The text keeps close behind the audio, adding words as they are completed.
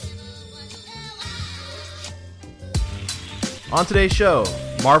On today's show,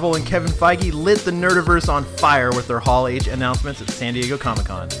 Marvel and Kevin Feige lit the Nerdiverse on fire with their Hall H announcements at San Diego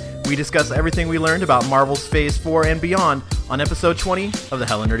Comic-Con. We discuss everything we learned about Marvel's Phase 4 and beyond on episode 20 of the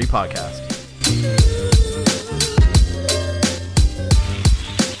Hella Nerdy Podcast.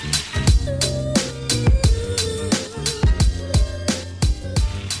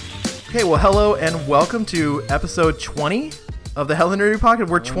 Okay, well, hello and welcome to episode 20 of the Hella Nerdy Podcast.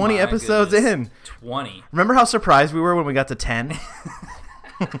 We're 20 episodes in. 20. Remember how surprised we were when we got to 10?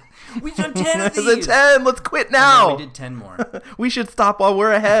 We've done 10 of these. 10. Let's quit now. No, we did 10 more. We should stop while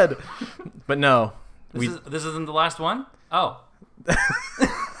we're ahead. But no. This isn't the last one? Oh.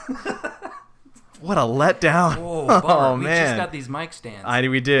 What a letdown. Oh, man. We just got these mic stands.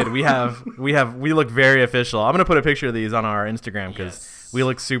 We did. We look very official. I'm going to put a picture of these on our Instagram because we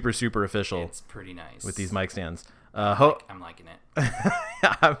look super, super official. It's pretty nice. With these mic stands. I'm liking it.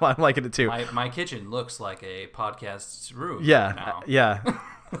 I'm liking it too. My kitchen looks like a podcast room. Yeah, now. Yeah.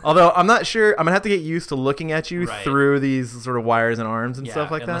 Although I'm not sure, I'm gonna have to get used to looking at you through these sort of wires and arms and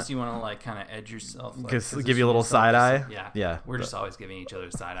stuff like unless that. you want to like kind of edge yourself, give you a little side eye. Yeah. We're just always giving each other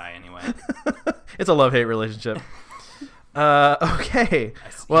side eye anyway. It's a love-hate relationship. Okay.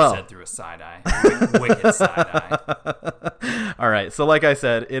 You said through a side eye, wicked side eye. All right. So, like I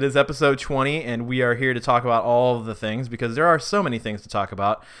said, it is episode 20, and we are here to talk about all of the things because there are so many things to talk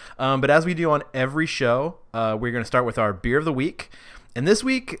about. But as we do on every show, we're going to start with our beer of the week. And this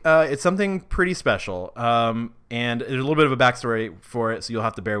week, it's something pretty special. And there's a little bit of a backstory for it, so you'll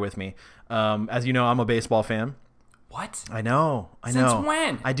have to bear with me. As you know, I'm a baseball fan. What? I know. Since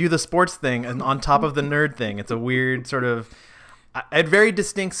when? I do the sports thing and on top of the nerd thing. It's a weird sort of... I had very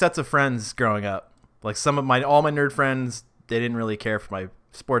distinct sets of friends growing up. Like all my nerd friends, they didn't really care for my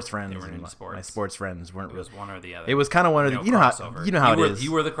sports friends. They weren't into sports. My sports friends weren't. It was one or the other. It was kind of one of the... You know how it is.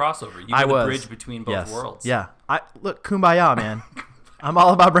 You were the crossover. You were the bridge between both worlds. Yeah. Look, kumbaya, man. I'm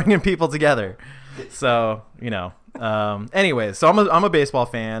all about bringing people together. So, anyways, so I'm a baseball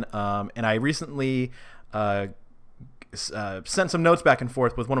fan, and I recently sent some notes back and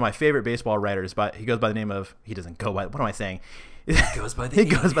forth with one of my favorite baseball writers. But he goes by the name of... He doesn't go by... What am I saying? He goes by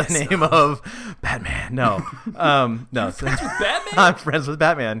the name of Batman. No. No. You're friends with Batman? I'm friends with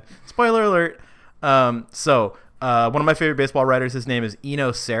Batman. Spoiler alert. So one of my favorite baseball writers, his name is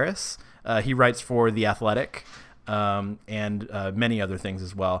Eno Saris. He writes for The Athletic. And many other things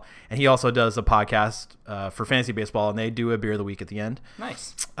as well. And he also does a podcast for fantasy baseball, and they do a beer of the week at the end.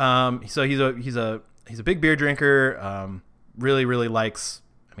 Nice. So he's a big beer drinker. Really, really likes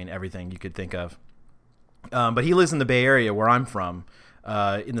everything you could think of. But he lives in the Bay Area where I'm from,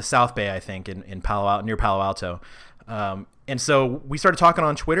 in the South Bay, I think, in near Palo Alto. And so we started talking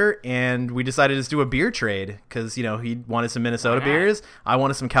on Twitter, and we decided to just do a beer trade because, he wanted some Minnesota beers. I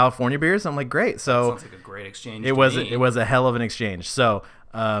wanted some California beers. I'm like, great. So sounds like a great exchange. It was a hell of an exchange. So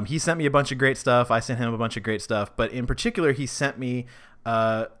he sent me a bunch of great stuff. I sent him a bunch of great stuff. But in particular, he sent me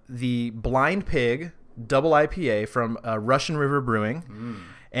the Blind Pig Double IPA from Russian River Brewing.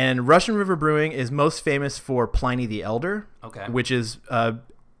 And Russian River Brewing is most famous for Pliny the Elder, which is...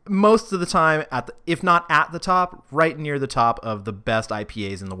 most of the time, if not at the top, right near the top of the best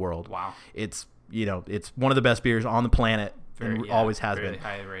IPAs in the world. Wow. It's one of the best beers on the planet and always has been. Very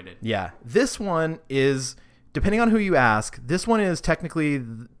highly rated. Yeah. This one is, depending on who you ask, this one is technically,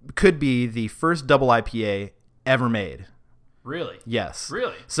 could be the first double IPA ever made. Really? Yes.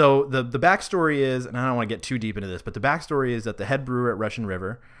 Really? So the backstory is, and I don't want to get too deep into this, but the backstory is that the head brewer at Russian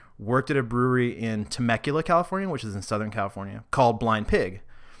River worked at a brewery in Temecula, California, which is in Southern California, called Blind Pig.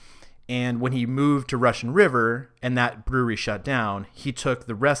 And when he moved to Russian River and that brewery shut down, he took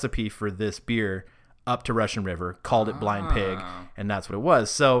the recipe for this beer up to Russian River, called it Blind Pig, and that's what it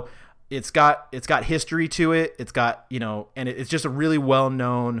was. So it's got history to it. It's got, and it's just a really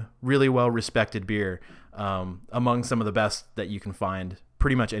well-known, really well-respected beer among some of the best that you can find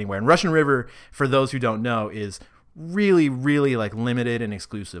pretty much anywhere. And Russian River, for those who don't know, is really, really like limited and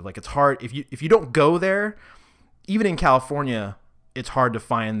exclusive. Like it's hard if you don't go there, even in California, it's hard to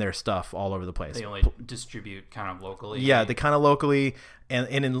find their stuff all over the place. They only distribute kind of locally. Yeah, they kind of locally and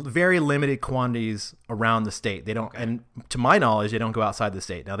in very limited quantities around the state. They don't, and to my knowledge, they don't go outside the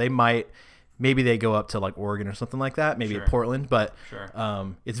state. Now maybe they go up to like Oregon or something like that, maybe Portland, but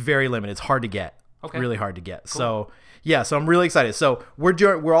it's very limited. It's hard to get. Okay. Really hard to get. Cool. So I'm really excited. So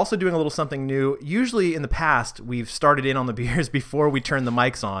we're also doing a little something new. Usually in the past, we've started in on the beers before we turn the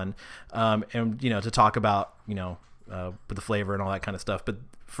mics on, and to talk about with the flavor and all that kind of stuff. But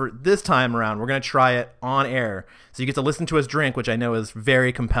for this time around, we're going to try it on air. So you get to listen to us drink, which I know is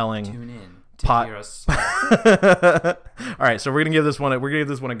very compelling. Tune in to hear us. All right, so we're going to give this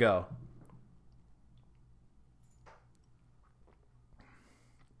one a go.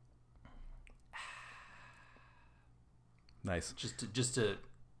 Nice. Just to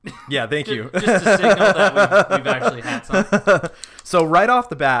Yeah, thank you. just to signal that we've actually had some. So right off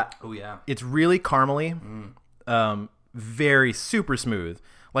the bat, Oh yeah. it's really caramely, very super smooth.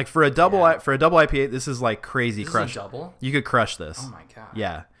 Like for a double IPA, this is like crazy This crush. is a double. You could crush this. Oh my god.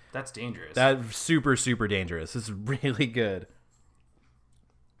 Yeah, That's dangerous. that's super super dangerous. This is really good.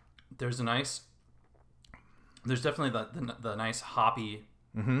 There's definitely the nice hoppy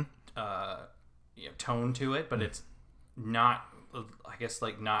tone to it, but it's not, I guess,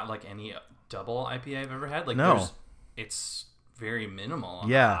 like not like any double IPA I've ever had. Like No. it's very minimal on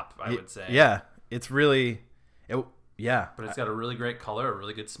Yeah, the hop, I would say. Yeah, it's really, yeah. But it's got a really great color, a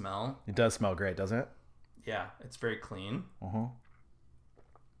really good smell. It does smell great, doesn't it? Yeah, it's very clean.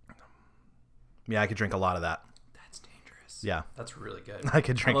 Yeah, I could drink a lot of that. That's dangerous. Yeah, That's really good. I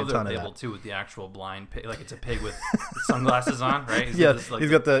could drink I love a ton their of label that. too, with the actual blind pig. Like it's a pig with sunglasses on, right? Yeah, this, like,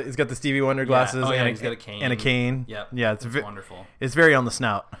 he's got the Stevie Wonder glasses. Oh, yeah, and he's got a cane. and a cane. Yep. Yeah, it's wonderful. It's very on the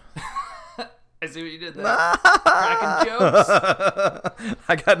snout. I see what you did there. Cracking jokes.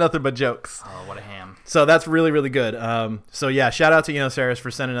 I got nothing but jokes. Oh, what a ham. So that's really really good. So yeah, shout out to Enoceris for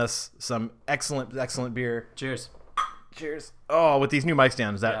sending us some excellent beer. Cheers. Cheers. Oh, with these new mic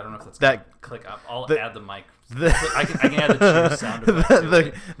stands, I don't know if that's that gonna click up. I'll the- add the mic. the I can add the cheers sound effect to the,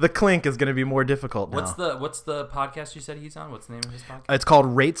 it. the clink is going to be more difficult now. What's the podcast you said he's on? What's the name of his podcast? It's called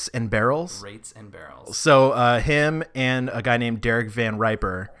Rates and Barrels. Rates and Barrels. So him and a guy named Derek Van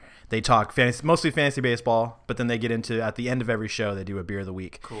Riper, they talk mostly fantasy baseball, but then they get into, at the end of every show, they do a beer of the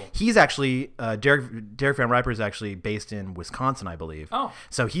week. Cool. He's actually, Derek Van Riper is actually based in Wisconsin, I believe. Oh.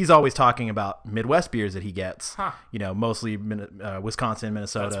 So he's always talking about Midwest beers that he gets. Huh. You know, mostly Wisconsin,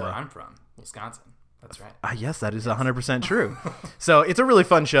 Minnesota. That's where I'm from, Wisconsin. That's right. Yes, that is 100% true. So it's a really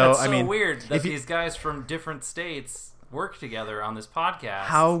fun show. That's I so mean, weird that if you- these guys from different states work together on this podcast.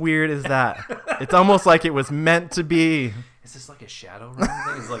 How weird is that? It's almost like it was meant to be. Is this like a Shadowrun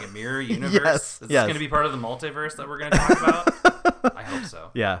thing? Is it like a mirror universe? Yes, Is this yes. going to be part of the multiverse that we're going to talk about? I hope so.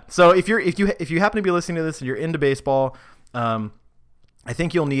 Yeah. So if you happen to be listening to this and you're into baseball, I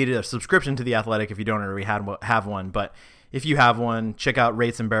think you'll need a subscription to The Athletic if you don't already have one. But if you have one, check out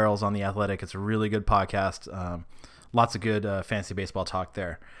Rates and Barrels on The Athletic. It's a really good podcast. Lots of good fantasy baseball talk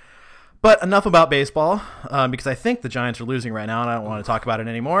there. But enough about baseball, because I think the Giants are losing right now, and I don't want to talk about it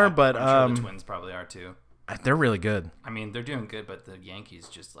anymore. But I'm sure the Twins probably are too. they're really good. I mean, they're doing good, but the Yankees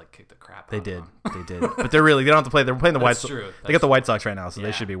just like kicked the crap out They of did. them. They did. But they don't have to play. They're playing the White That's Sox. true. They got the White Sox right now, so they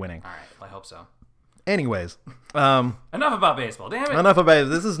Yeah. should be winning. All right, I hope so. Anyways, Enough about baseball. Damn it. enough about it.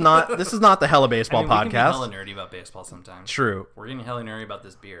 This is not the Hella Baseball I mean, we can be podcast. hella nerdy about baseball sometimes. True. We're getting hella nerdy about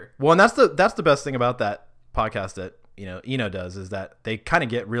this beer. Well, and that's the best thing about that podcast that Eno does, is that they kind of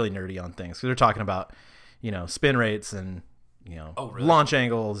get really nerdy on things, because they're talking about spin rates and Oh, really? launch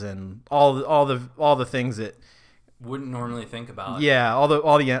angles and all the things that Wouldn't normally think about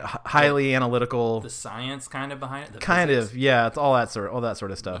all the highly analytical the science kind of behind it. The kind physics. of it's all that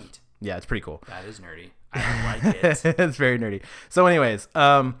sort of stuff. Neat. Yeah, it's pretty cool. That is nerdy. I like it. It's very nerdy. So, anyways,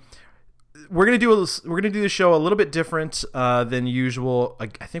 we're gonna do the show a little bit different than usual. I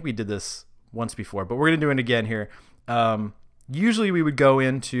think we did this once before, but we're gonna do it again here. Usually, we would go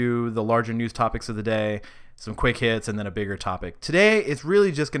into the larger news topics of the day, some quick hits, and then a bigger topic. Today, it's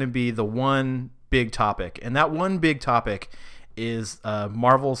really just gonna be the one big topic, and that one big topic is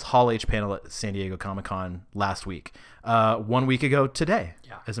Marvel's Hall H panel at San Diego Comic-Con last week. 1 week ago today,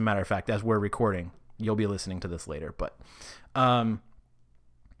 Yeah. as a matter of fact, as we're recording. You'll be listening to this later, but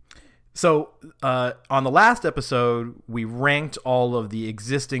so on the last episode, we ranked all of the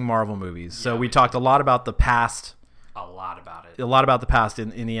existing Marvel movies. So we talked a lot about the past, A lot about it. the past in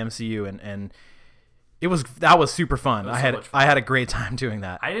the MCU, and that was super fun. was I so had much fun. I had a great time doing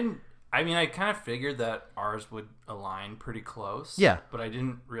that. I mean, I kind of figured that ours would align pretty close. Yeah. But I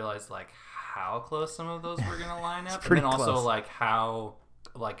didn't realize like how close some of those were going to line up. pretty and then also close. like how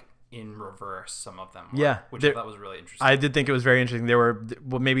like in reverse some of them were, Yeah, which there- I thought was really interesting. I did think it was very interesting. There were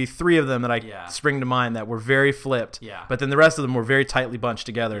maybe 3 of them that I Yeah. spring to mind that were very flipped. Yeah. But then the rest of them were very tightly bunched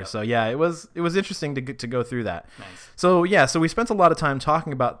together. So yeah, it was interesting to go through that. Nice. So yeah, so we spent a lot of time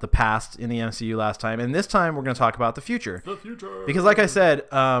talking about the past in the MCU last time, and this time we're going to talk about the future. The future. Because like I said,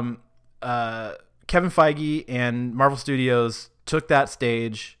 Kevin Feige and Marvel Studios took that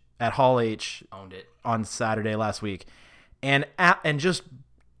stage at Hall H Owned it. on Saturday last week, and just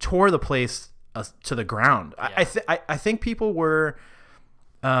tore the place to the ground. Yeah. I think people were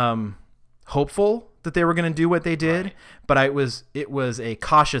hopeful that they were going to do what they did, Right. but it was a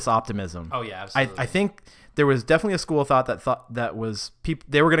cautious optimism. Oh yeah, absolutely. I think there was definitely a school of thought that was people,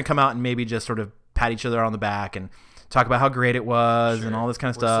 they were going to come out and maybe just sort of pat each other on the back and talk about how great it was Sure. and all this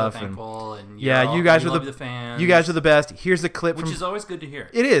kind of We're stuff. so thankful, and yeah, you guys we are love the fans. you guys are the best. Here's a clip which from. is always good to hear.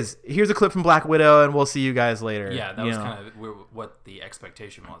 It is. Here's a clip from Black Widow, and we'll see you guys later. Yeah, that was kind of what the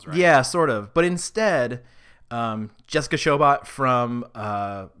expectation was, right? Yeah, sort of. But instead, Jessica Shobot from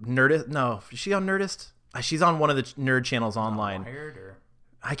Nerdist. No, is she on Nerdist? She's on one of the nerd channels online. Wired or...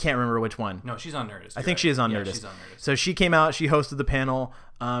 I can't remember which one. No, she's on Nerdist. I think she is on Nerdist. She's on Nerdist. So she came out, she hosted the panel,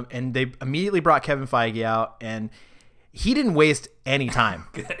 and they immediately brought Kevin Feige out, and he didn't waste any time.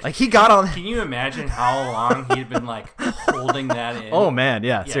 Like, he got on. Can you imagine how long he'd been like holding that in? Oh man,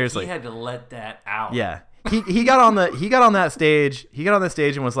 yeah, Yeah, seriously. he had to let that out. Yeah, he got on that stage. He got on that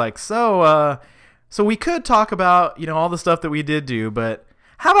stage and was like, so we could talk about all the stuff that we did do, but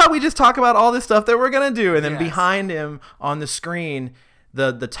how about we just talk about all this stuff that we're gonna do? And then behind him on the screen,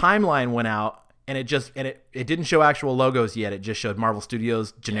 the timeline went out, and it didn't show actual logos yet. It just showed Marvel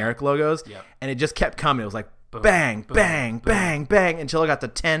Studios generic logos, and it just kept coming. It was like boom, bang, boom, bang, boom. Bang, bang, until it got to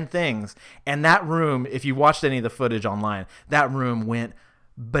 10 things. And that room, if you watched any of the footage online, that room went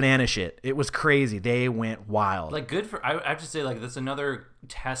banana shit. It was crazy. They went wild. Like, good for. I have to say, like, that's another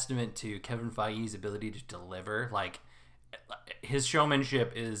testament to Kevin Feige's ability to deliver. Like, his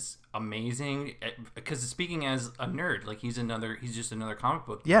showmanship is amazing, because speaking as a nerd, like, he's just another comic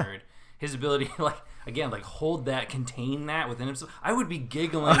book nerd. His ability, hold that, contain that within himself. I would be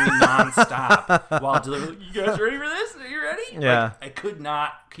giggling nonstop while delivering. You guys ready for this? Are you ready? Yeah. Like, I could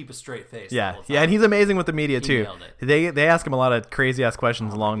not keep a straight face. The whole time. Yeah, and he's amazing with the media too. Nailed it. They ask him a lot of crazy ass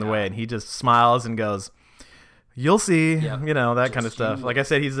questions along the way, and he just smiles and goes, "You'll see," that kind of stuff. Like I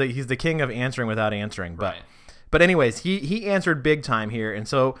said, he's the king of answering without answering. But anyways, he answered big time here, and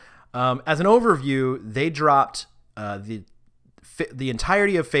so as an overview, they dropped the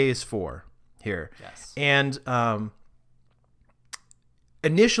entirety of Phase 4 here. Yes. And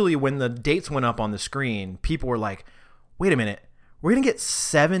initially, when the dates went up on the screen, people were like, "Wait a minute, we're gonna get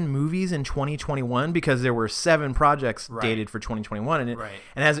 7 movies in 2021?" Because there were 7 projects dated for 2021, and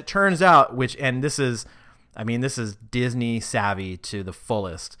as it turns out, this is Disney savvy to the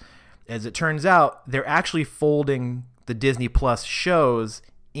fullest. As it turns out, they're actually folding the Disney Plus shows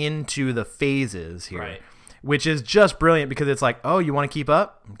into the phases here. Right. Which is just brilliant, because it's like, oh, you want to keep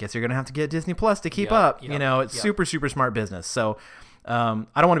up? Guess you're going to have to get Disney Plus to keep up. It's super, super smart business. So I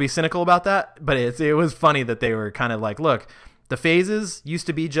don't want to be cynical about that, but it was funny that they were kind of like, look, the phases used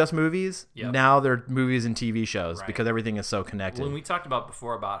to be just movies. Yep. Now they're movies and TV shows, because everything is so connected. When we talked about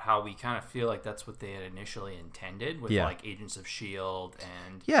before about how we kind of feel like that's what they had initially intended with like Agents of S.H.I.E.L.D.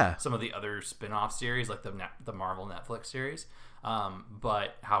 and some of the other spin-off series, like the Marvel Netflix series.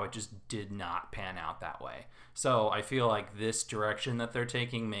 But how it just did not pan out that way. So I feel like this direction that they're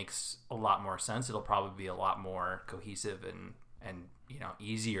taking makes a lot more sense. It'll probably be a lot more cohesive and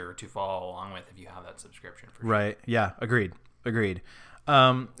easier to follow along with if you have that subscription. For sure. Right. Yeah. Agreed.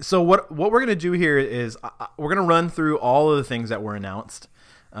 So what we're gonna do here is we're gonna run through all of the things that were announced,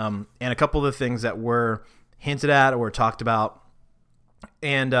 and a couple of the things that were hinted at or talked about.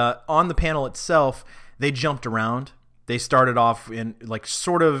 And on the panel itself, they jumped around. They started off in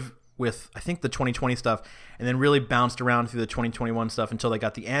sort of with, I think, the 2020 stuff, and then really bounced around through the 2021 stuff until they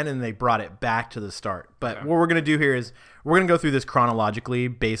got the end, and they brought it back to the start. But what we're going to do here is we're going to go through this chronologically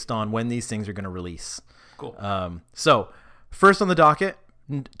based on when these things are going to release. Cool. So first on the docket,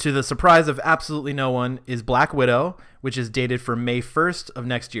 to the surprise of absolutely no one, is Black Widow, which is dated for May 1st of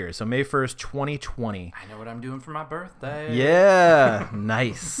next year. So May 1st, 2020. I know what I'm doing for my birthday. Yeah,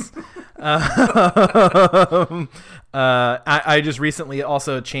 nice. I just recently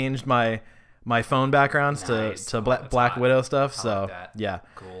also changed my phone backgrounds to Black Widow stuff. So yeah,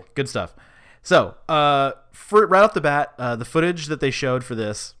 cool, good stuff. So right off the bat, the footage that they showed for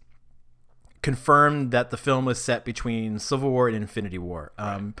this confirmed that the film was set between Civil War and Infinity War.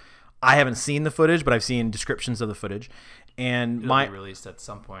 I haven't seen the footage, but I've seen descriptions of the footage, and it'll be released at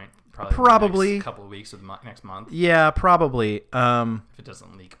some point, probably in the next couple of weeks of next month. Yeah, probably. If it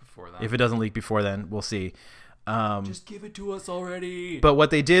doesn't leak before then. We'll see. Just give it to us already. But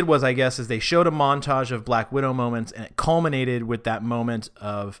what they did was, I guess, is they showed a montage of Black Widow moments, and it culminated with that moment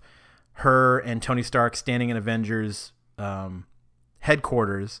of her and Tony Stark standing in Avengers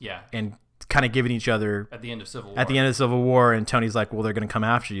headquarters. Yeah. And kind of giving each other at the end of Civil War, and Tony's like, well, they're going to come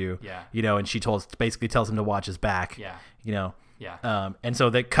after you. Yeah. And she basically tells him to watch his back. Yeah. Yeah. And so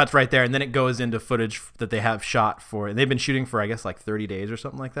that cuts right there, and then it goes into footage that they have shot for, and they've been shooting for, I guess, like 30 days or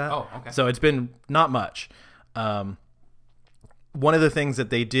something like that. Oh, okay. So it's been not much. One of the things that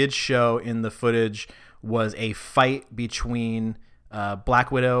they did show in the footage was a fight between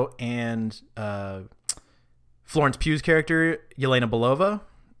Black Widow and Florence Pugh's character, Yelena Belova.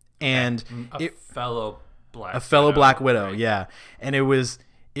 And fellow Black Widow, right? Yeah. And it was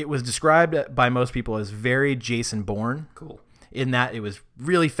described by most people as very Jason Bourne. Cool. In that it was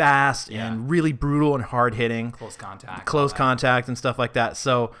really fast and really brutal and hard hitting. Close contact and stuff like that.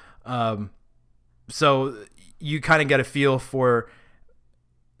 So you kind of get a feel for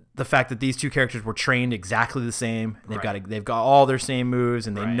the fact that these two characters were trained exactly the same. They've got all their same moves,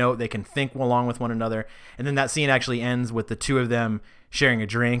 and they know they can think along with one another. And then that scene actually ends with the two of them sharing a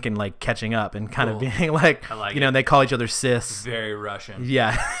drink and like catching up and kind of being like, they call each other sis. Very Russian.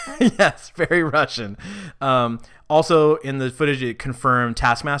 Yeah. Yes, very Russian. Also in the footage, it confirmed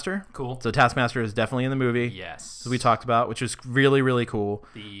Taskmaster. Cool. So Taskmaster is definitely in the movie. Yes. As we talked about, which was really, really cool.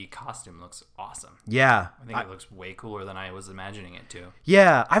 The costume looks awesome. Yeah. I think it looks way cooler than I was imagining it to.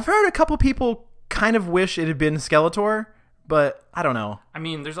 Yeah. I've heard a couple people kind of wish it had been Skeletor, but I don't know. I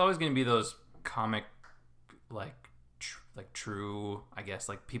mean, there's always going to be those comic, true, I guess,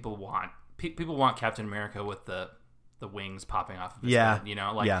 like people want Captain America with the wings popping off of his head,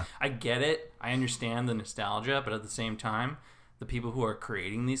 I get it. I understand the nostalgia, but at the same time, the people who are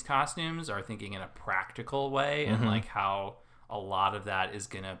creating these costumes are thinking in a practical way and like how a lot of that is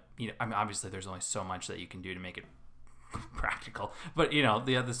going to, I mean, obviously there's only so much that you can do to make it practical, but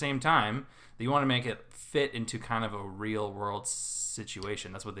at the same time, you want to make it fit into kind of a real world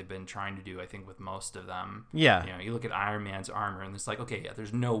situation. That's what they've been trying to do, I think, with most of them. Yeah. You look at Iron Man's armor and it's like, okay, yeah,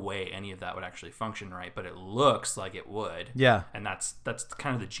 there's no way any of that would actually function right, but it looks like it would. Yeah. And that's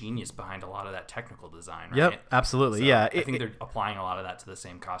kind of the genius behind a lot of that technical design, right? Yep, absolutely. So yeah. I think they're applying a lot of that to the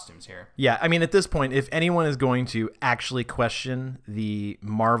same costumes here. Yeah, I mean, at this point, if anyone is going to actually question the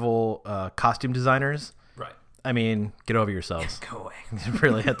Marvel costume designers, right? I mean, get over yourselves. Go away.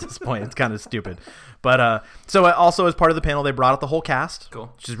 Really, at this point, it's kind of stupid. But so also as part of the panel, they brought out the whole cast.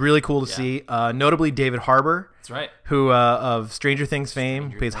 Cool. Which is really cool to see. Notably, David Harbour. That's right. Who of Stranger Things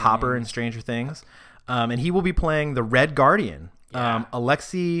fame plays Hopper in Stranger Things, and he will be playing the Red Guardian,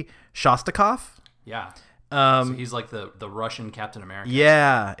 Alexei Shostakov. Yeah. So he's like the Russian Captain America.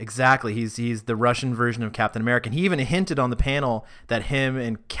 Yeah, exactly. He's the Russian version of Captain America. And he even hinted on the panel that him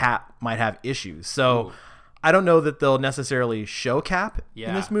and Cap might have issues. So. Ooh. I don't know that they'll necessarily show Cap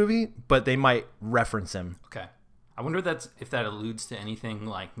in this movie, but they might reference him. Okay. I wonder if that alludes to anything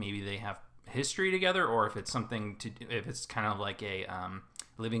like maybe they have history together, or if it's something if it's kind of like a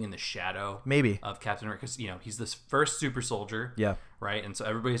living in the shadow of Captain America. Because, he's this first super soldier. Yeah. Right? And so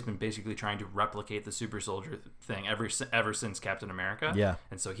everybody's been basically trying to replicate the super soldier thing ever since Captain America. Yeah.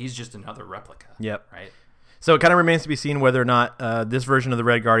 And so he's just another replica. Yep. Right? So it kind of remains to be seen whether or not this version of the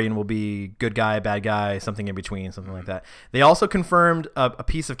Red Guardian will be good guy, bad guy, something in between, something like that. They also confirmed a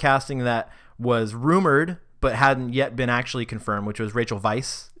piece of casting that was rumored but hadn't yet been actually confirmed, which was Rachel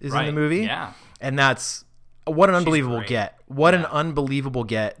Weisz is in the movie. Yeah. And that's what an unbelievable get. What an unbelievable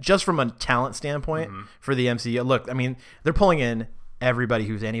get just from a talent standpoint for the MCU. Look, I mean, they're pulling in everybody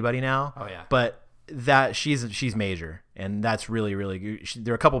who's anybody now. Oh, yeah. But that she's major, and that's really, really good.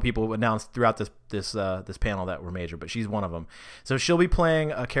 There are a couple people who announced throughout this panel that were major, but she's one of them. So she'll be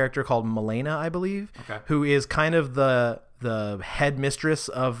playing a character called Milena, I believe, who is kind of the head mistress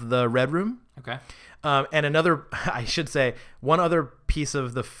of the Red Room. Okay. And I should say, one other piece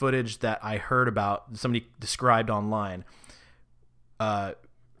of the footage that I heard about, somebody described online,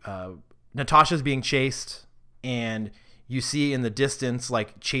 Natasha's being chased, and you see in the distance,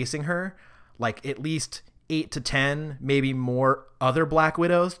 like, chasing her, like at least 8 to 10, maybe more other Black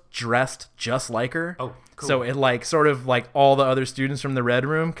Widows dressed just like her. Oh, cool. So it like sort of like all the other students from the Red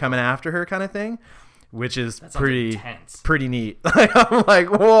Room coming after her kind of thing, which is pretty neat. I'm like,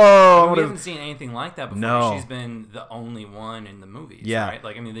 whoa. We haven't seen anything like that before. No. She's been the only one in the movies, right?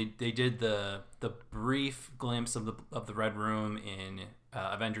 Like, I mean, they did the brief glimpse of the Red Room in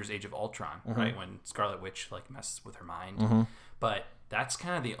Avengers Age of Ultron, right? When Scarlet Witch like messes with her mind. But that's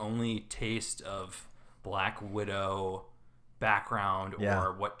kind of the only taste of Black Widow background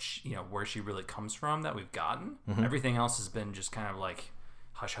or what where she really comes from that we've gotten. Everything else has been just kind of like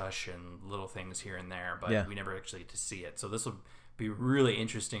hush hush and little things here and there, but we never actually get to see it. So this will be really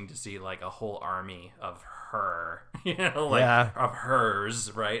interesting to see like a whole army of her, of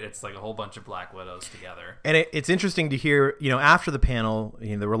hers, right? It's like a whole bunch of Black Widows together. And it's interesting to hear, after the panel,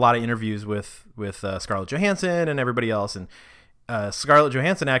 there were a lot of interviews with Scarlett Johansson and everybody else, and Scarlett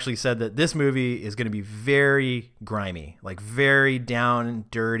Johansson actually said that this movie is going to be very grimy, like very down and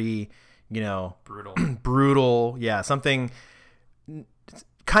dirty, brutal. Yeah, something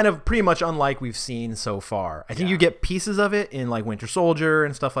kind of pretty much unlike we've seen so far. I think you get pieces of it in like Winter Soldier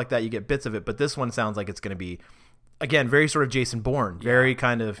and stuff like that. You get bits of it, but this one sounds like it's going to be, again, very sort of Jason Bourne, very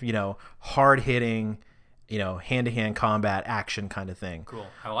kind of, hard hitting, hand-to-hand combat action kind of thing. Cool.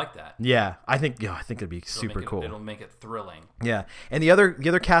 I like that. Yeah, I think it'd be super cool. It'll make it thrilling. Yeah, and the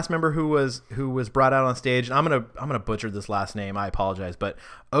other cast member who was brought out on stage, and I'm gonna butcher this last name. I apologize, but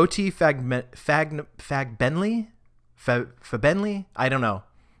O.T. Fagbenley. I don't know.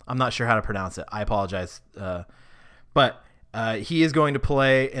 I'm not sure how to pronounce it. I apologize. But he is going to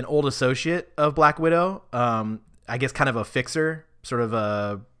play an old associate of Black Widow. I guess kind of a fixer, sort of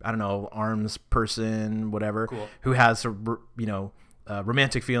a, I don't know, arms person, whatever, cool. who has,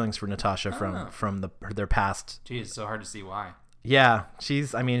 romantic feelings for Natasha from their past. Geez, so hard to see why. Yeah,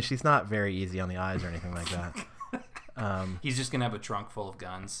 she's not very easy on the eyes or anything like that. He's just gonna have a trunk full of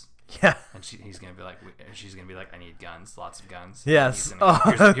guns. Yeah, and she's gonna be like, I need guns, lots of guns. Yes.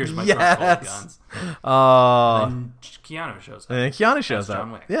 Here's my trunk full of guns. And Keanu shows up. And Keanu shows up.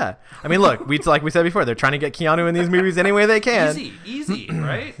 John Wick. Yeah, I mean, look, like we said before, they're trying to get Keanu in these movies any way they can. Easy,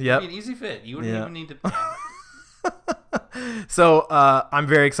 right? Yep. I mean, easy fit. You wouldn't even need to. So I'm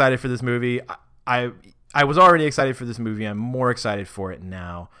very excited for this movie. I was already excited for this movie. I'm more excited for it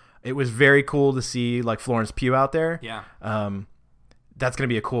now. It was very cool to see like Florence Pugh out there. Yeah. That's going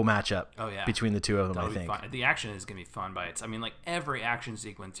to be a cool matchup. Oh, yeah. Between the two of them, I think. Fun. The action is going to be fun I mean, like every action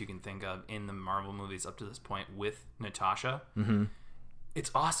sequence you can think of in the Marvel movies up to this point with Natasha,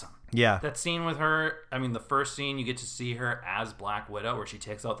 it's awesome. Yeah. That scene with her, I mean, the first scene, you get to see her as Black Widow where she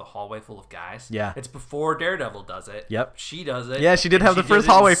takes out the hallway full of guys. Yeah. It's before Daredevil does it. Yep. She does it. Yeah, she did have the first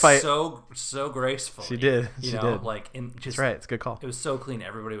hallway fight. So graceful. She did. She did. That's right. It's a good call. It was so clean.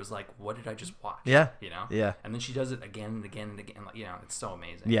 Everybody was like, what did I just watch? Yeah. Yeah. And then she does it again and again and again. It's so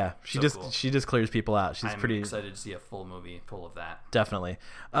amazing. Yeah. She just clears people out. I'm pretty excited to see a full movie full of that. Definitely.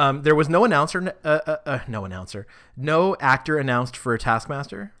 There was no actor announced for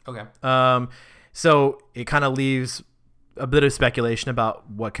Taskmaster. Okay. So it kind of leaves a bit of speculation about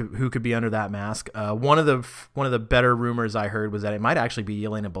who could be under that mask. One of the better rumors I heard was that it might actually be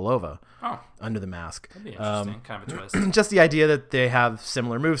Yelena Belova under the mask. That'd be interesting. Kind of a twist. Just the idea that they have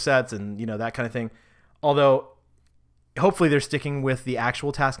similar movesets and that kind of thing. Although hopefully they're sticking with the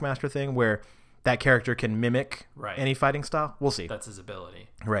actual Taskmaster thing where that character can mimic any fighting style. We'll see. That's his ability.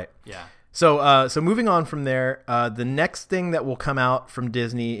 Right. Yeah. So moving on from there, the next thing that will come out from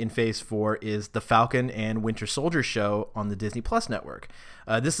Disney in Phase 4 is the Falcon and Winter Soldier show on the Disney Plus network.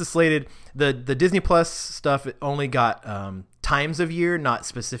 This is slated, the Disney Plus stuff only got times of year, not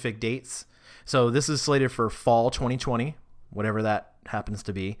specific dates. So this is slated for fall 2020, whatever that happens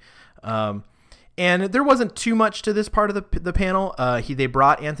to be. And there wasn't too much to this part of the panel. They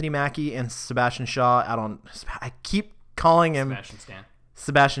brought Anthony Mackie and Sebastian Shaw out on, I keep calling him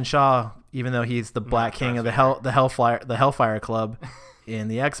Sebastian Shaw, even though he's the Black King of the Hellfire Club in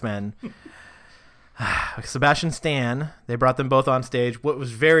the X-Men. Sebastian Stan. They brought them both on stage. What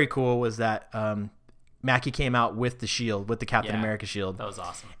was very cool was that Mackie came out with the shield, with the Captain America shield. That was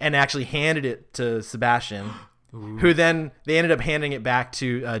awesome. And actually handed it to Sebastian, who then they ended up handing it back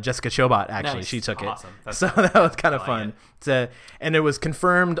to Jessica Chobot. Actually, nice. She took it. So that was kind of fun. And it was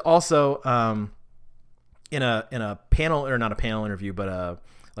confirmed also. In a panel, or not a panel interview, but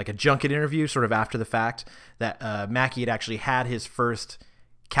like a junket interview sort of after the fact, that Mackie had actually had his first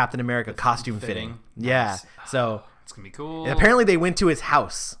Captain America costume fitting. Nice. Yeah. So it's going to be cool. Apparently they went to his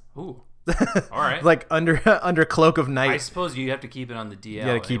house. Ooh. All right. Like under cloak of night. I suppose you have to keep it on the DL. You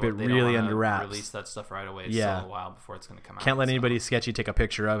got to keep it really under wraps. Release that stuff right away. It's still a while before it's going to come out. Can't let anybody sketchy take a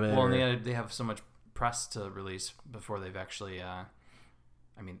picture of it. Well, they have so much press to release before they've actually... have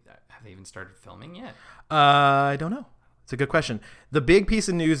they even started filming yet? I don't know. It's a good question. The big piece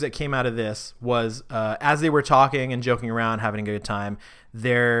of news that came out of this was as they were talking and joking around, having a good time,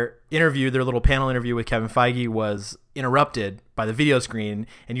 their little panel interview with Kevin Feige was interrupted by the video screen,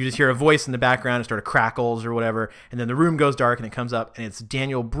 and you just hear a voice in the background and sort of crackles or whatever, and then the room goes dark and it comes up, and it's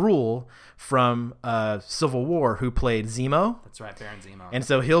Daniel Bruhl from Civil War, who played Zemo. That's right, Baron Zemo. And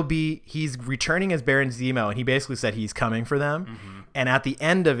so he's returning as Baron Zemo, and he basically said he's coming for them. Mm-hmm. And at the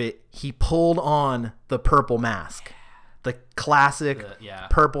end of it, he pulled on the purple mask. The classic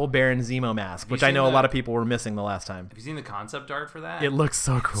purple Baron Zemo mask, which I know a lot of people were missing the last time. Have you seen the concept art for that? It looks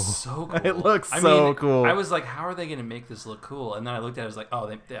so cool. So cool. It looks so cool. I was like, how are they going to make this look cool? And then I looked at it, I was like,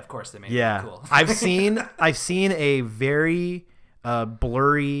 oh, of course they made it look cool. I've seen a very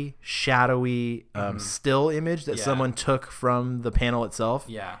blurry, shadowy still image that someone took from the panel itself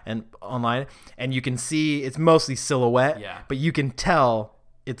and online. And you can see it's mostly silhouette, but you can tell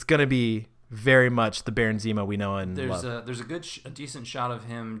it's going to be very much the Baron Zemo we know and love. There's a decent shot of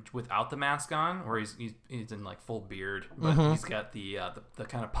him without the mask on, where he's in like full beard, but he's got the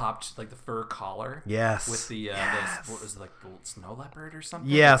kind of popped like the fur collar. Yes. With what was it, like the snow leopard or something?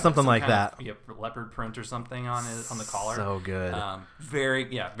 Yeah, something like that. Leopard print or something on the collar. So good. Very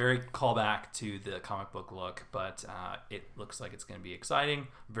callback to the comic book look, but it looks like it's going to be exciting.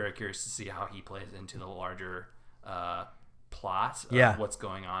 I'm very curious to see how he plays into the larger plot of what's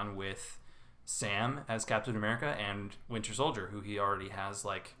going on with Sam as Captain America and Winter Soldier, who he already has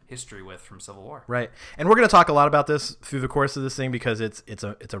like history with from Civil War. Right. And we're going to talk a lot about this through the course of this thing because it's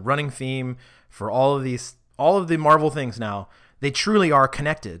a running theme for all of the Marvel things now. They truly are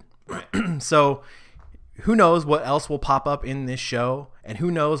connected. Right. So who knows what else will pop up in this show, and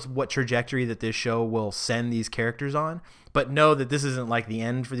who knows what trajectory that this show will send these characters on. But know that this isn't like the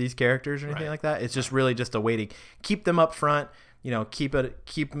end for these characters or anything like that. It's just really just a way to keep them up front,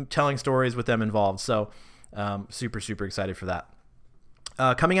 keep telling stories with them involved. So super, super excited for that.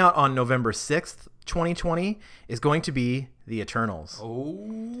 Coming out on November 6th, 2020 is going to be The Eternals.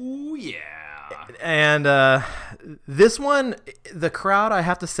 Oh, yeah. And this one, the crowd, I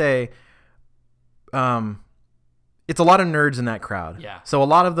have to say, it's a lot of nerds in that crowd. Yeah. So a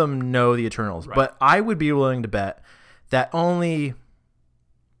lot of them know The Eternals. Right. But I would be willing to bet that only,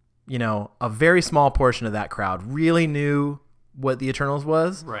 a very small portion of that crowd really knew what The Eternals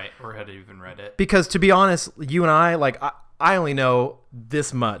was. Right, or had even read it. Because to be honest, you and I, like, I only know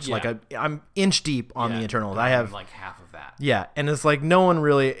this much. Yeah. Like, I'm inch deep on The Eternals. I have like half of that. Yeah, and it's like no one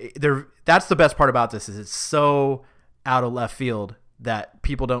really. That's the best part about this is it's so out of left field that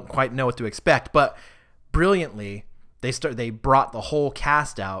people don't quite know what to expect. But brilliantly, they brought the whole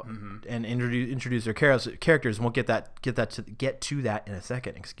cast out and introduce their characters. We'll get to that in a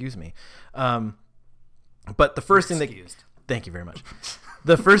second. Excuse me. But the first thing that. Thank you very much.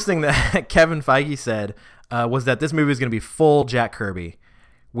 The first thing that Kevin Feige said was that this movie is going to be full Jack Kirby,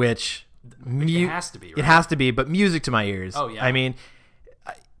 which it has to be. Right? It has to be, but music to my ears. Oh yeah. I mean,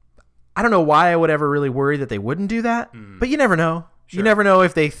 I don't know why I would ever really worry that they wouldn't do that, but you never know. Sure. You never know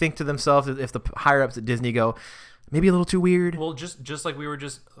if they think to themselves, if the higher ups at Disney go, maybe a little too weird. Well, just like we were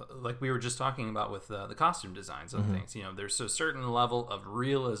just talking about with the costume designs and things. There's a certain level of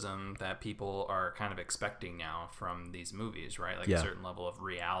realism that people are kind of expecting now from these movies, right? Like a certain level of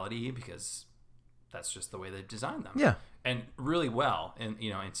reality, because that's just the way they design them. Yeah, and really well, in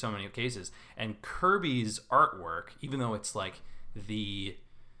so many cases. And Kirby's artwork, even though it's like the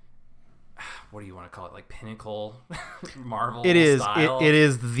what do you want to call it? Like pinnacle Marvel style. It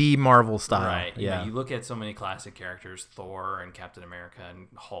is the Marvel style. Right. Yeah. You look at so many classic characters, Thor and Captain America and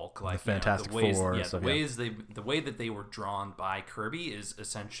Hulk, like the Fantastic Four. The way that they were drawn by Kirby is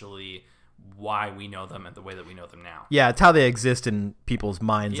essentially why we know them and the way that we know them now. Yeah, it's how they exist in people's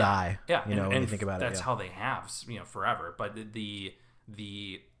mind's eye. Yeah. When you think about that's how they have, forever. But the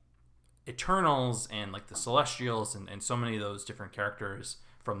Eternals and like the Celestials and so many of those different characters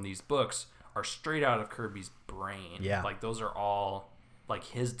from these books are straight out of Kirby's brain. Yeah. Like those are all like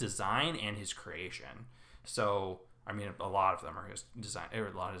his design and his creation. So, I mean, a lot of them are his design, or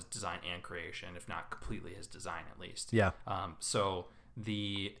a lot of his design and creation, if not completely his design at least. Yeah. So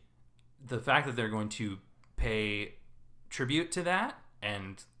the fact that they're going to pay tribute to that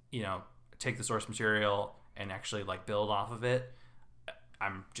and, take the source material and actually like build off of it,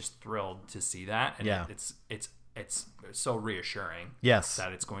 I'm just thrilled to see that. And it's so reassuring. Yes,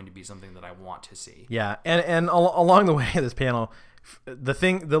 that it's going to be something that I want to see. Yeah, and along the way of this panel,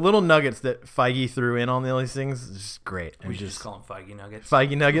 the little nuggets that Feige threw in on all these things is just great. We should just call them Feige nuggets.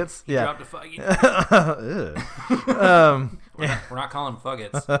 Feige nuggets. He dropped a Feige. We're not calling them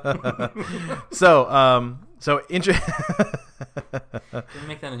fuggets. Can we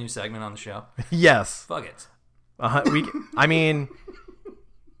make that a new segment on the show? Yes. Fuggets.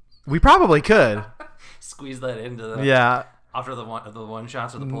 We probably could. Squeeze that into the after the one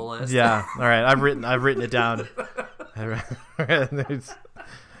shots of the pull list. Yeah. All right. I've written it down. Tune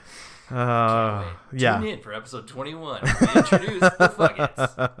in for episode 21. We introduce the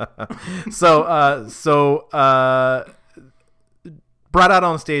Fuggets. So brought out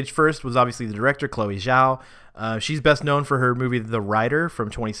on stage first was obviously the director Chloe Zhao. She's best known for her movie The Rider from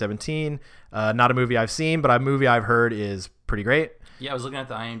 2017. Not a movie I've seen, but a movie I've heard is pretty great. Yeah, I was looking at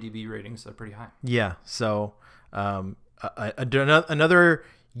the IMDb ratings; they're pretty high. Yeah, so another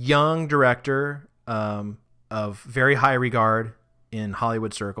young director of very high regard in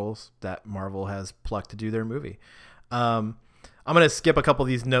Hollywood circles that Marvel has plucked to do their movie. I'm going to skip a couple of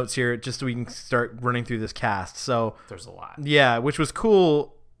these notes here just so we can start running through this cast. So there's a lot. Yeah, which was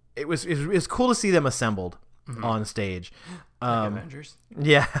cool. It was cool to see them assembled. on stage. Like Avengers.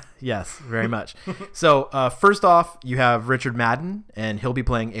 Yeah, yes, very much. So first off, you have Richard Madden, and he'll be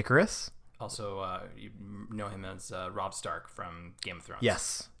playing Ikaris. Also, you know him as Robb Stark from Game of Thrones.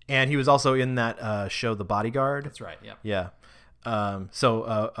 Yes, and he was also in that show The Bodyguard. That's right, yeah. Yeah. So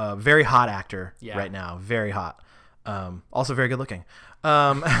a very hot actor right now, very hot. Also very good looking.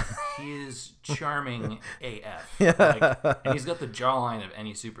 He is charming AF. Like, and he's got the jawline of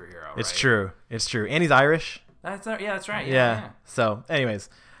any superhero. It's true. It's true. And he's Irish. That's right. Yeah. So, anyways,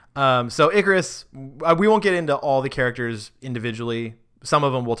 so Ikaris, we won't get into all the characters individually. Some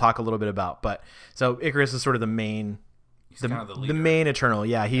of them we'll talk a little bit about, but so Ikaris is sort of the main, He's kind of the leader. The main Eternal.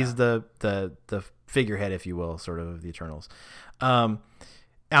 Yeah, he's the figurehead, if you will, sort of the Eternals. I'm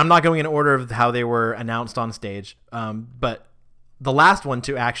not going in order of how they were announced on stage, but the last one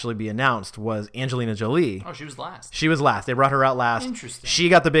to actually be announced was Angelina Jolie. Oh, she was last. She was last. They brought her out last. Interesting. She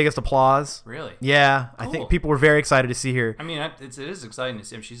got the biggest applause. Really? Yeah. Cool. I think people were very excited to see her. I mean, it is exciting to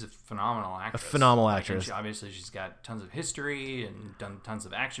see her. She's a phenomenal actress. A phenomenal actress. Obviously, she's got tons of history and done tons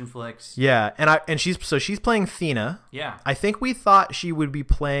of action flicks. Yeah, and she's playing Thena. Yeah. I think we thought she would be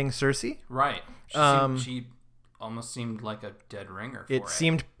playing Cersei. Right. She almost seemed like a dead ringer for it.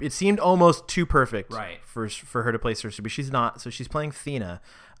 It seemed almost too perfect right. for her to play Cersei, but she's not. So she's playing Thena.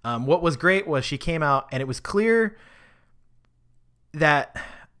 What was great was she came out and it was clear that,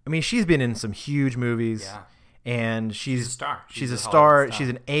 I mean, she's been in some huge movies. Yeah. And she's a star. She's a star. She's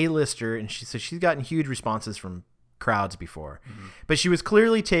an A-lister, and she's gotten huge responses from crowds before. Mm-hmm. But she was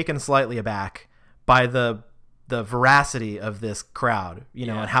clearly taken slightly aback by the veracity of this crowd,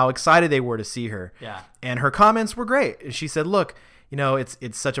 and how excited they were to see her. Yeah. And her comments were great. She said, look,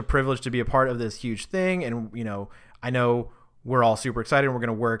 it's such a privilege to be a part of this huge thing. And, I know we're all super excited and we're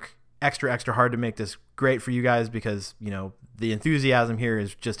going to work extra, extra hard to make this great for you guys because, the enthusiasm here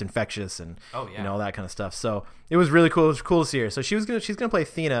is just infectious and, all that kind of stuff. So it was really cool. It was cool to see her. So she's going to play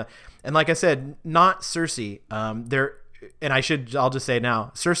Thena. And like I said, not Cersei. I'll just say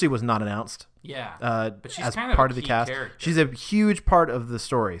now, Cersei was not announced. Yeah, but she's as kind part of the key cast. Character. She's a huge part of the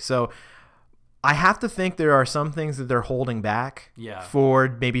story. So I have to think there are some things that they're holding back. Yeah. For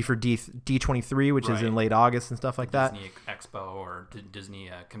D23, which is in late August and stuff like that. Disney Expo or Disney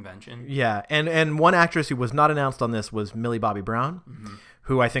convention. Yeah, and one actress who was not announced on this was Millie Bobby Brown,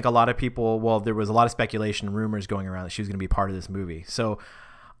 who I think a lot of people. Well, there was a lot of speculation and rumors going around that she was going to be part of this movie. So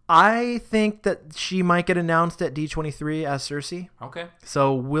I think that she might get announced at D23 as Cersei. Okay.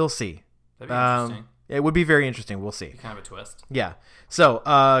 So we'll see. That'd be interesting. It would be very interesting. We'll see. Kind of a twist. Yeah. So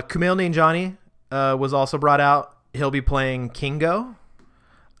Kumail Nanjiani was also brought out. He'll be playing Kingo.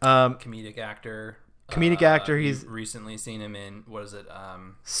 Comedic actor. He's recently seen him in, what is it?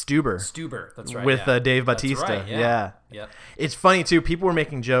 Stuber. That's right. With Dave Bautista. That's right, yeah. It's funny too. People were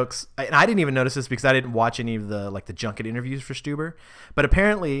making jokes, and I didn't even notice this because I didn't watch any of the junket interviews for Stuber. But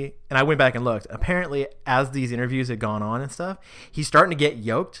apparently, and I went back and looked. Apparently, as these interviews had gone on and stuff, he's starting to get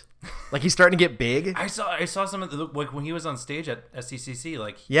yoked. He's starting to get big. I saw some of the when he was on stage at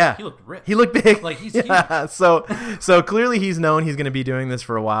SCCC. He looked ripped. He looked big. He's huge. So clearly he's known he's going to be doing this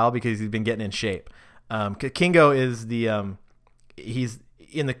for a while because he's been getting in shape. Kingo is he's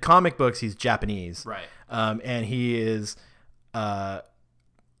in the comic books. He's Japanese, right? And he is. Well,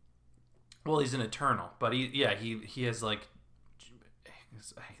 he's an Eternal, but he has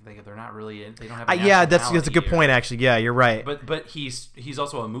they're not really. They don't have. That's a good point. Actually, yeah, you're right. But he's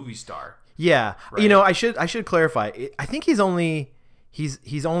also a movie star. Yeah, right? I should clarify. I think he's only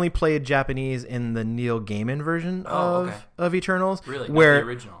played Japanese in the Neil Gaiman version of Eternals. Really, not where the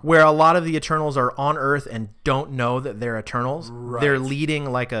original. Where a lot of the Eternals are on Earth and don't know that they're Eternals. Right. They're leading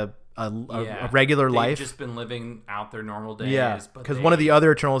a regular life. They've just been living out their normal days. Yeah, because one of the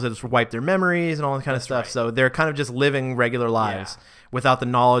other Eternals has wiped their memories and all that kind of stuff. Right. So they're kind of just living regular lives without the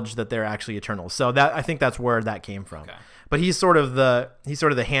knowledge that they're actually Eternals. So I think that's where that came from. Okay. But he's sort of the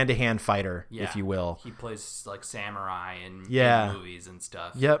hand-to-hand fighter, if you will. He plays samurai in movies and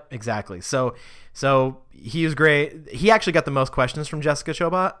stuff. Yep, exactly. So he was great. He actually got the most questions from Jessica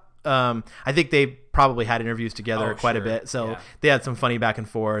Chobot. I think they probably had interviews together quite a bit, so they had some funny back and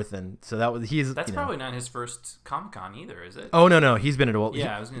forth, and so that's probably not his first Comic-Con either, is it? Oh no, he's been to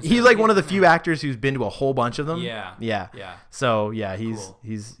I was gonna say, he's one of the few actors who's been to a whole bunch of them. Yeah. So he's cool.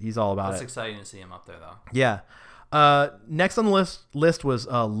 he's all about it. That's exciting to see him up there though. Yeah. Next on the list was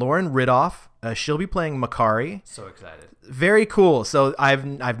Lauren Riddoff. She'll be playing Makkari. So excited. Very cool. So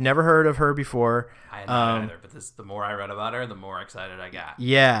I've never heard of her before. I had not either, but the more I read about her, the more excited I got.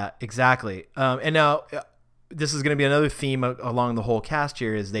 Yeah, exactly. And now this is going to be another theme along the whole cast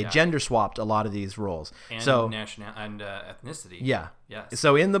here is they gender swapped a lot of these roles. And ethnicity. Yeah. Yes.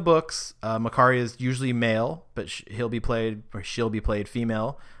 So in the books, Makkari is usually male, but she'll be played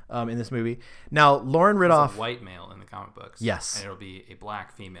female in this movie. Now, Lauren Ridloff... It's a white male in the comic books. Yes. And it'll be a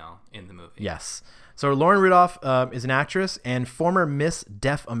black female in the movie. Yes. So Lauren Ridloff is an actress and former Miss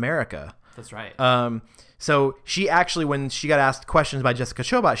Deaf America. That's right. So she actually, when she got asked questions by Jessica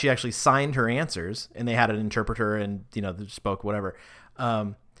Chobot, she actually signed her answers, and they had an interpreter and, spoke whatever.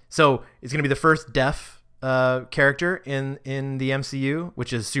 So it's going to be the first deaf character in the MCU,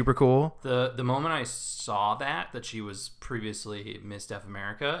 which is super cool. The moment I saw that she was previously Miss Deaf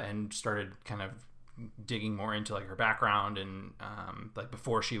America and started kind of digging more into like her background and like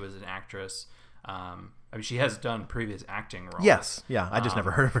before she was an actress. I mean, she has done previous acting roles. Yes, yeah, I just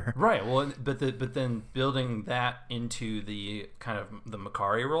never heard of her. Right. Well, but then building that into the kind of the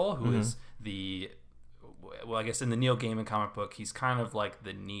Makkari role, who is I guess in the Neil Gaiman comic book, he's kind of like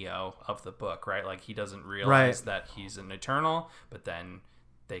the Neo of the book, right? Like he doesn't realize that he's an Eternal, but then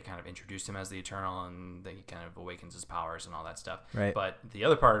they kind of introduced him as the Eternal, and then he kind of awakens his powers and all that stuff. Right. But the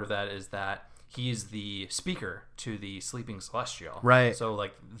other part of that is that he's the speaker to the sleeping celestial. Right. So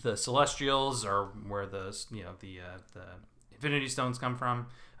like the celestials are where the Infinity Stones come from.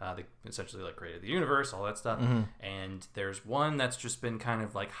 They essentially like created the universe, all that stuff. Mm-hmm. And there's one that's just been kind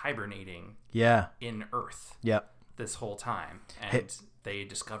of like hibernating. Yeah. In Earth. Yep. This whole time, and they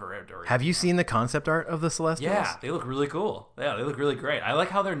discover it. Have you seen the concept art of the Celestials? Yeah, they look really cool. Yeah, they look really great. I like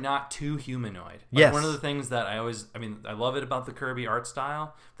how they're not too humanoid. Like, yes. One of the things that I love it about the Kirby art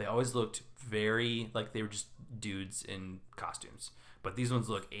style. They always looked very like they were just dudes in costumes, but these ones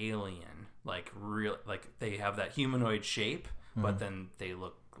look alien, like real, like they have that humanoid shape, but then they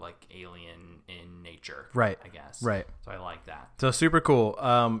look like alien in nature. Right. I guess. Right. So I like that. So super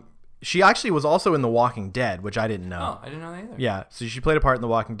cool. She actually was also in The Walking Dead, which I didn't know. Oh, I didn't know that either. Yeah, so she played a part in The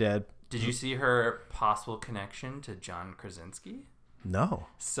Walking Dead. Did you see her possible connection to John Krasinski? No.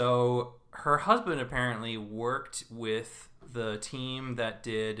 So her husband apparently worked with the team that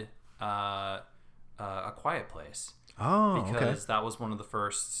did A Quiet Place. Oh, because that was one of the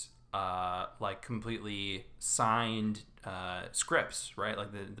first like completely signed scripts, right?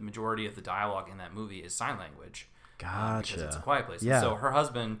 Like the majority of the dialogue in that movie is sign language. Gotcha. Because it's A Quiet Place. Yeah. And so her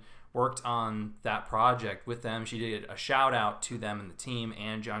husband worked on that project with them. She did a shout out to them and the team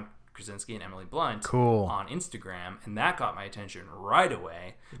and John Krasinski and Emily Blunt on Instagram, and that got my attention right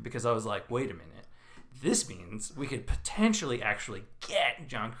away because I was like, wait a minute, this means we could potentially actually get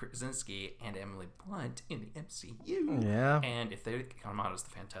John Krasinski and Emily Blunt in the MCU. Yeah. And if they come out as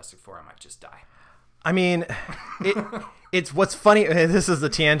the Fantastic Four, I might just die. I mean, it's what's funny. This is a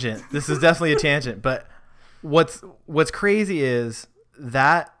tangent. This is definitely a tangent, but what's crazy is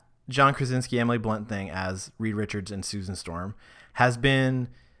that John Krasinski, Emily Blunt thing as Reed Richards and Susan Storm has been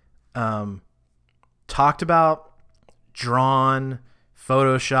talked about, drawn,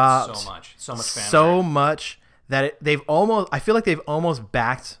 photoshopped, so much fan so much that I feel like they've almost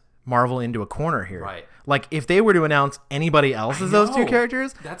backed Marvel into a corner here. Right. Like if they were to announce anybody else as those two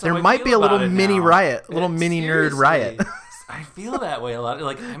characters, there might be a little mini riot, a little mini nerd riot. I feel that way a lot.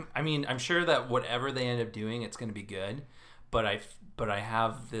 Like, I'm sure that whatever they end up doing, it's going to be good. But I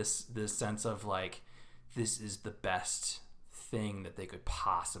have this sense of like, this is the best thing that they could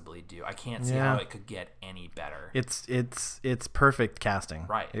possibly do. I can't see how it could get any better. It's perfect casting.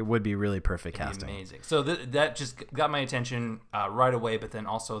 Right. It would be really perfect casting. Amazing. So that just got my attention right away. But then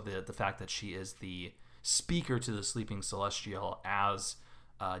also the fact that she is the speaker to the sleeping celestial as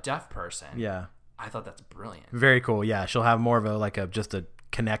a deaf person. Yeah. I thought that's brilliant. Very cool. Yeah, she'll have more of just a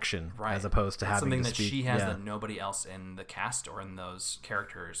connection as opposed to having something to that speak. she has that nobody else in the cast or in those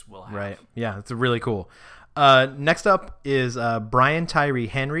characters will have. Right. Yeah, it's really cool. Next up is Brian Tyree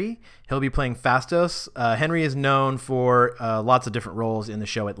Henry. He'll be playing Phastos. Henry is known for lots of different roles in the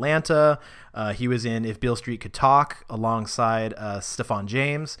show Atlanta. He was in If Beale Street Could Talk alongside Stephan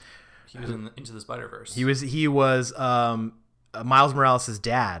James. He was in Into the Spider-Verse. He was Miles Morales'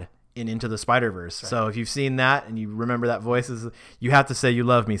 dad in Into the Spider-Verse. Right. So if you've seen that and you remember that voice, you have to say you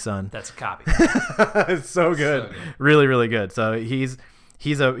love me, son. That's a copy. It's so good. Really, really good. So he's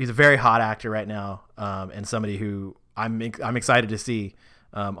a very hot actor right now, and somebody who I'm excited to see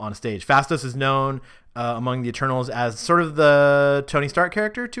on stage. Phastos is known among the Eternals as sort of the Tony Stark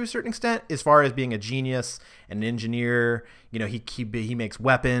character to a certain extent, as far as being a genius and an engineer. You know, he makes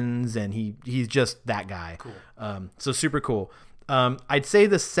weapons, and he's just that guy. Cool. So super cool. I'd say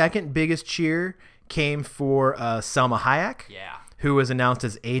the second biggest cheer came for Salma Hayek, who was announced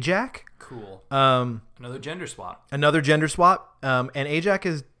as Ajak. Cool. Another gender swap. And Ajak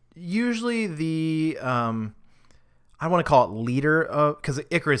is usually the I want to call it leader of, because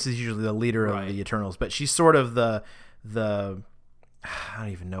Ikaris is usually the leader of the Eternals, but she's sort of the I don't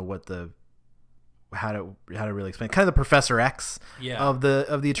even know what how to really explain, kind of the Professor X of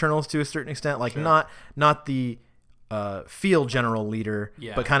the Eternals to a certain extent, like not the field general leader,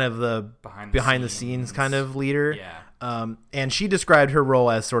 but kind of the behind the scenes kind of leader. And she described her role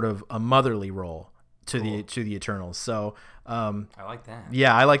as sort of a motherly role to the Eternals. So I like that.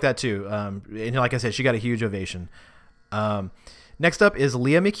 Yeah, I like that too. And like I said, she got a huge ovation. Next up is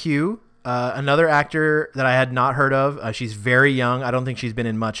Leah McHugh, another actor that I had not heard of. She's very young. I don't think she's been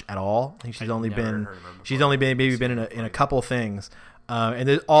in much at all. I think she's only been in a couple things. And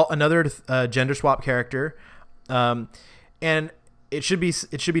there's another gender swap character. And it should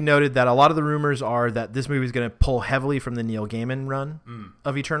be noted that a lot of the rumors are that this movie is going to pull heavily from the Neil Gaiman run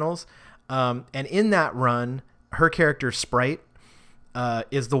of Eternals. And in that run, her character Sprite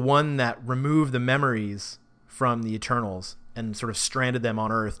is the one that removed the memories from the Eternals and sort of stranded them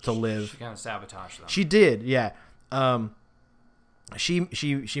on Earth to live. She kind of sabotaged them. She did, yeah. She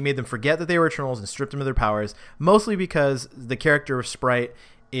made them forget that they were Eternals and stripped them of their powers, mostly because the character of Sprite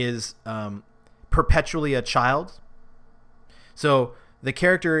is perpetually a child. So the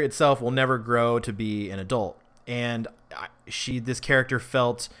character itself will never grow to be an adult, and this character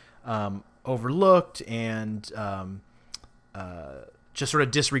felt overlooked and just sort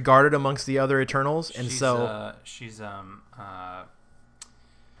of disregarded amongst the other Eternals, and she's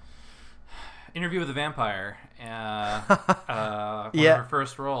Interview with the Vampire. One of her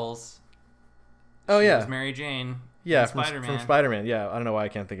first roles. She was Mary Jane. Yeah, from Spider-Man. Yeah, I don't know why I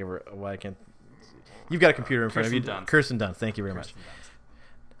can't think of her. Why I can't. You've got a computer in front of you. Kirsten Dunst. Thank you very much.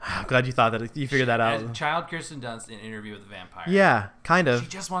 I'm glad you thought that. You figured that out. As child Kirsten Dunst in Interview with the Vampire. Yeah, kind of. She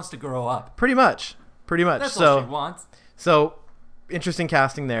just wants to grow up. Pretty much. That's all she wants. So, interesting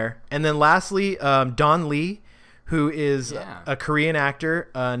casting there. And then lastly, Don Lee, who is a Korean actor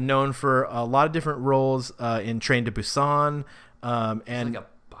known for a lot of different roles in Train to Busan. And like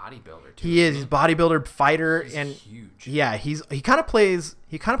a bodybuilder too. He is. He's bodybuilder, fighter, he's and huge. Yeah, he kind of plays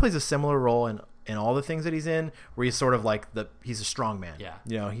a similar role in all the things that he's in, where he's sort of like he's a strong man.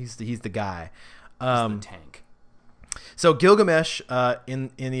 Yeah, he's the guy. He's the tank. So Gilgamesh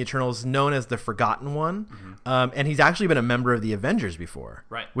in the Eternals is known as the Forgotten One, and he's actually been a member of the Avengers before,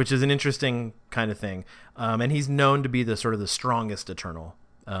 right? Which is an interesting kind of thing. And he's known to be the strongest Eternal,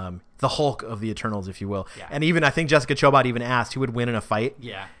 the Hulk of the Eternals, if you will. Yeah. And even I think Jessica Chobot even asked who would win in a fight.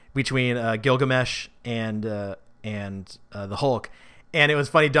 Yeah. Between Gilgamesh and the Hulk, and it was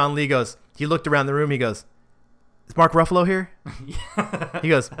funny. Don Lee he looked around the room. He goes, "Is Mark Ruffalo here?" He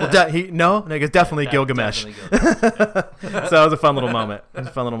goes, "Well, no." And he goes, "Definitely Gilgamesh." Definitely So that was a fun little moment.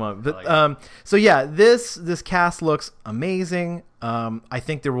 But, so yeah, this cast looks amazing. I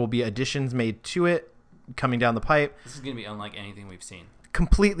think there will be additions made to it coming down the pipe. This is going to be unlike anything we've seen.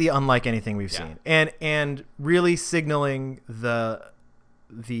 Completely unlike anything we've seen, and really signaling the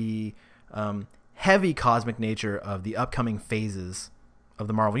heavy cosmic nature of the upcoming phases of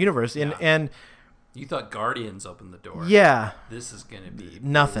the Marvel Universe. And you thought Guardians opened the door. Yeah. This is going to be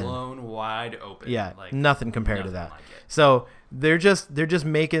nothing. Blown wide open. Yeah, nothing compared to that. Like so they're just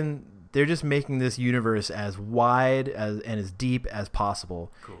making this universe as wide and as deep as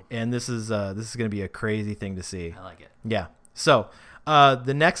possible. Cool. And this is going to be a crazy thing to see. I like it. Yeah. So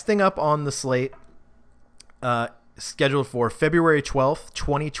the next thing up on the slate, scheduled for February 12th,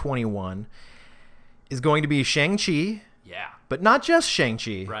 2021, is going to be Shang-Chi. Yeah. But not just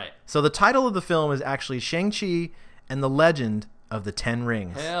Shang-Chi. Right. So the title of the film is actually Shang-Chi and the Legend of the Ten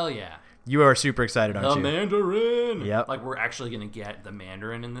Rings. Hell yeah. You are super excited, aren't you? The Mandarin. Yep. Like, we're actually going to get the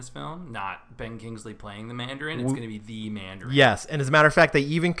Mandarin in this film, not Ben Kingsley playing the Mandarin. It's going to be the Mandarin. Yes. And as a matter of fact, they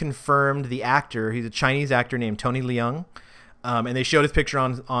even confirmed the actor. He's a Chinese actor named Tony Leung. And they showed his picture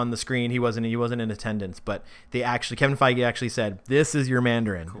on the screen. He wasn't in attendance, but Kevin Feige actually said, "This is your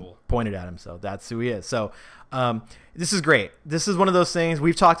Mandarin." Cool. Pointed at him, so that's who he is. So this is great. This is one of those things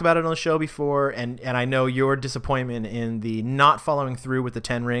we've talked about it on the show before, and I know your disappointment in the not following through with the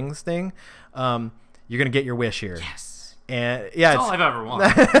 10 Rings thing. You're gonna get your wish here. Yes. And it's all I've ever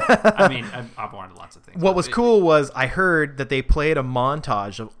wanted. I mean, I've wanted lots of things. What was cool was I heard that they played a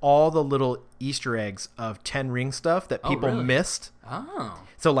montage of all the little Easter eggs of 10 Ring stuff that people missed. Oh.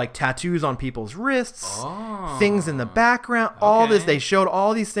 So like tattoos on people's wrists, things in the background, all this. They showed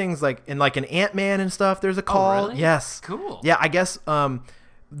all these things like in an Ant-Man and stuff. There's a call. Oh, really? Yes. Cool. Yeah, I guess the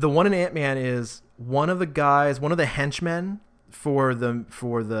one in Ant-Man is one of the henchmen for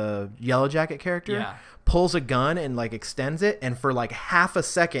the Yellow Jacket character pulls a gun and like extends it, and for like half a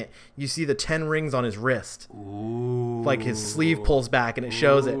second you see the 10 rings on his wrist. Ooh. Like his sleeve pulls back and it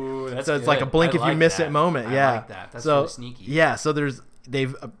shows it. So it's like a blink if you miss it moment. I like that. That's really sneaky. Yeah, so those are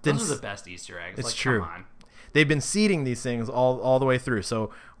the best Easter eggs. It's like, true. Come on. They've been seeding these things all the way through.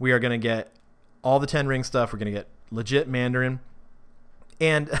 So we are going to get all the 10 ring stuff. We're going to get legit Mandarin.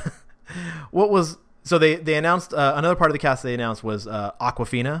 And they announced another part of the cast they announced was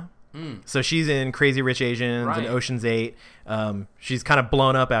Awkwafina. So she's in Crazy Rich Asians and Ocean's 8. She's kind of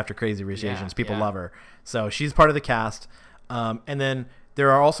blown up after Crazy Rich Asians. People love her. So she's part of the cast. And then there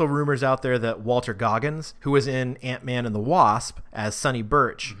are also rumors out there that Walter Goggins, who was in Ant-Man and the Wasp as Sonny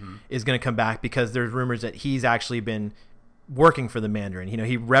Birch, is going to come back because there's rumors that he's actually been working for the Mandarin. You know,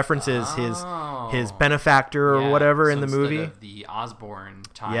 he references his benefactor or whatever in the movie. Instead of the Osborn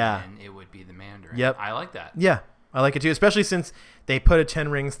tie-in, it would be the Mandarin. Yep. I like that. Yeah, I like it too, especially since they put a 10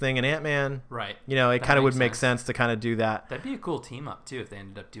 rings thing in Ant-Man. Right. You know, it kind of would make sense to kind of do that. That'd be a cool team up too if they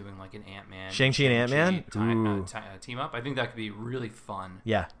ended up doing like an Ant-Man, Shang-Chi and Ant-Man team up. I think that could be really fun.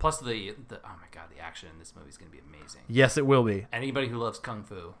 Yeah. Plus the oh my god, the action in this movie is going to be amazing. Yes, it will be. Anybody who loves kung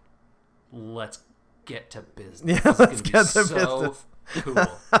fu, let's get to business. Yeah, let's get to business. Cool.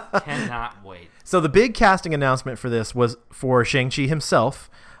 Cannot wait. So the big casting announcement for this was for Shang-Chi himself.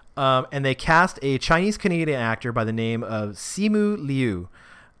 And they cast a Chinese-Canadian actor by the name of Simu Liu.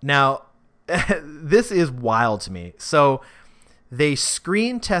 Now, this is wild to me. So they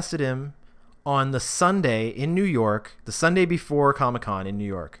screen tested him on the Sunday in New York, the Sunday before Comic-Con in New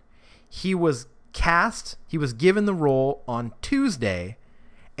York. He was cast, he was given the role on Tuesday,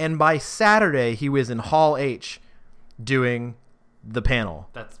 and by Saturday he was in Hall H doing the panel.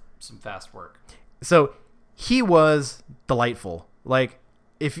 That's some fast work. So he was delightful. Like,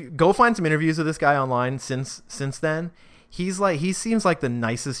 if you go find some interviews of this guy online since then, he seems like the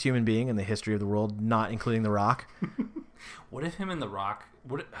nicest human being in the history of the world, not including The Rock. What if him and The Rock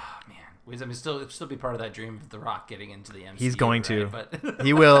it'd still be part of that dream of The Rock getting into the MCU. He's going to. But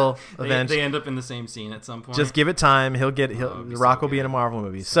he will eventually. They end up in the same scene at some point. Just give it time. The Rock will be in a Marvel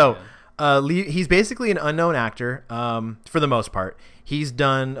movie. So he's basically an unknown actor for the most part. He's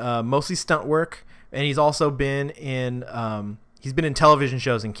done mostly stunt work, and he's also been in television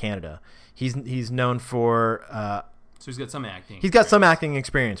shows in Canada. He's known for so he's got some acting. He's got some acting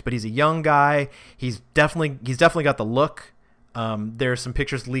experience, but he's a young guy. He's definitely got the look. There's some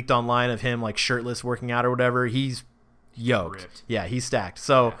pictures leaked online of him like shirtless working out or whatever. He's yoked. Ripped. Yeah, he's stacked.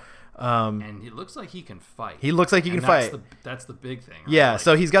 So and he looks like he can fight. That's the big thing. Right? Yeah,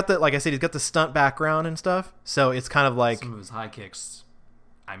 so he's got he's got the stunt background and stuff. So it's kind of like some of his high kicks.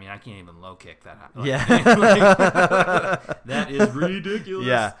 I mean, I can't even low kick that high. That is ridiculous.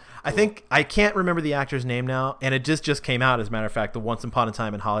 Yeah. Cool. I can't remember the actor's name now, and it just came out, as a matter of fact, the Once Upon a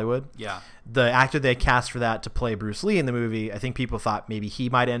Time in Hollywood. Yeah. The actor they cast for that to play Bruce Lee in the movie, I think people thought maybe he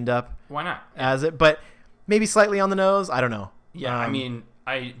might end up. Why not? As it, but maybe slightly on the nose. I don't know. Yeah, I mean,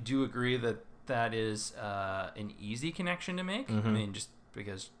 I do agree that is an easy connection to make. I mean, just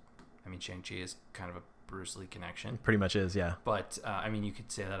because, Shang-Chi is kind of a Bruce Lee connection. Pretty much is, yeah. But, you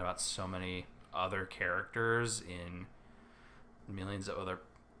could say that about so many other characters in millions of other,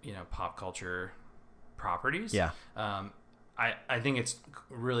 pop culture properties. Yeah. I think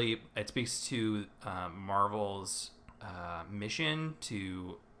it speaks to Marvel's mission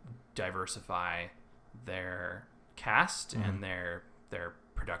to diversify their cast and their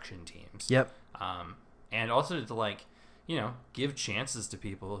production teams. Yep. And also to give chances to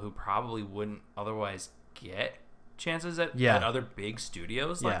people who probably wouldn't otherwise get chances at other big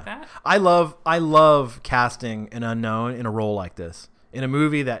studios like that. I love casting an unknown in a role like this. In a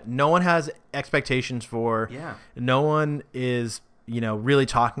movie that no one has expectations for. Yeah. No one is, really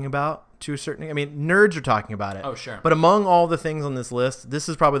talking about to a certain... nerds are talking about it. Oh, sure. But among all the things on this list, this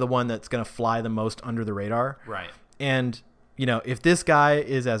is probably the one that's going to fly the most under the radar. Right. And, if this guy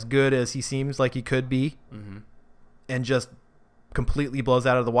is as good as he seems like he could be and just completely blows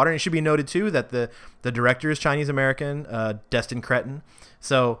out of the water. And it should be noted, too, that the director is Chinese-American, Destin Cretton.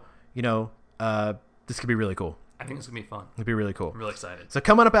 So, this could be really cool. I think it's going to be fun. It'd be really cool. I'm really excited. So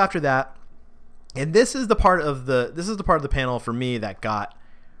coming up after that, and this is the part of the panel for me that got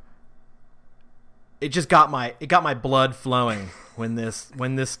my blood flowing when this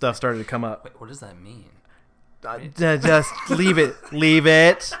stuff started to come up. Wait, what does that mean? Just leave it.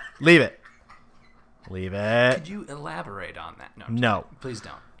 Could you elaborate on that? No. Please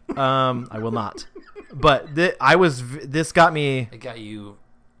don't. I will not. But this got me. It got you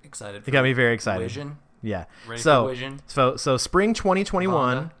excited. It got me very excited. Vision. Yeah. Ready for Vision? So spring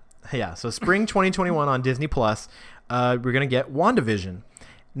 2021. Yeah. So spring 2021 on Disney Plus. we're going to get WandaVision.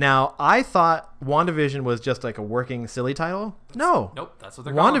 Now, I thought WandaVision was just like a working silly title. No. Nope, that's what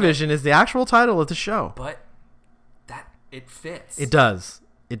they're calling it. WandaVision is the actual title of the show. But it fits. It does.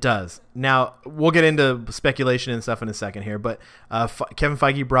 It does. Now, we'll get into speculation and stuff in a second here, but Kevin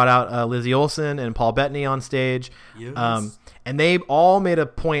Feige brought out Lizzie Olsen and Paul Bettany on stage. Yes. And they all made a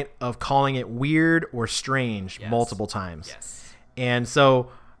point of calling it weird or strange multiple times. Yes. And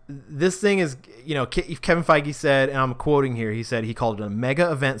so this thing is, Kevin Feige said, and I'm quoting here, he said he called it a mega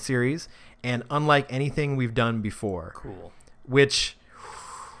event series and unlike anything we've done before. Cool. Which...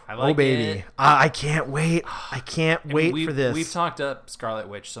 Oh, baby. I can't wait. I can't wait for this. We've talked up Scarlet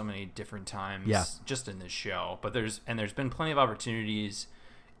Witch so many different times just in this show. But there's been plenty of opportunities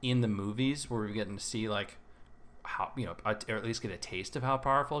in the movies where we're getting to see like how, or at least get a taste of how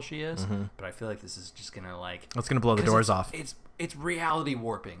powerful she is. Mm-hmm. But I feel like this is just going to it's going to blow the doors off. It's reality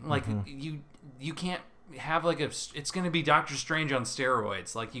warping. Like you can't have like it's going to be Doctor Strange on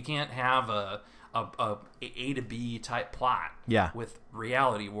steroids. Like you can't have a to B type plot with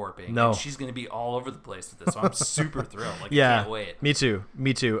reality warping. No. And she's going to be all over the place with this. So I'm super thrilled. Like, I can't wait. Me too.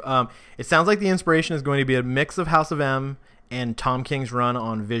 It sounds like the inspiration is going to be a mix of House of M and Tom King's run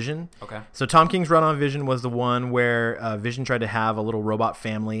on Vision. Okay. So Tom King's run on Vision was the one where Vision tried to have a little robot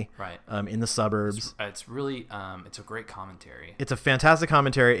family in the suburbs. It's really it's a great commentary. It's a fantastic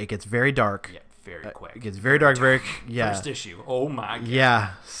commentary. It gets very dark. Yeah. Very quick. It gets very dark. First issue. Oh my god.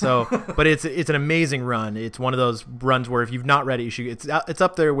 Yeah. So, but it's an amazing run. It's one of those runs where if you've not read it, you should. It's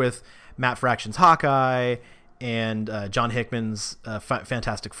up there with Matt Fraction's Hawkeye and John Hickman's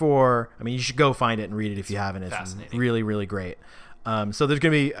Fantastic Four. I mean, you should go find it and read it if you haven't. It's really, really great. So there's going to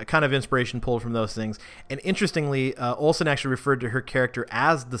be a kind of inspiration pulled from those things. And interestingly, Olsen actually referred to her character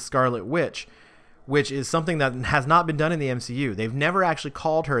as the Scarlet Witch, which is something that has not been done in the MCU. They've never actually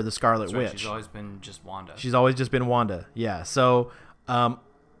called her the Scarlet Witch. She's always been just Wanda. She's always just been Wanda. Yeah. So I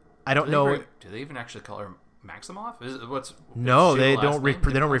don't know. Do they even actually call her Maximoff? No, they don't.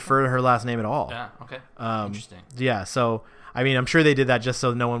 They don't refer to her last name at all. Yeah. Okay. Interesting. Yeah. So I mean, I'm sure they did that just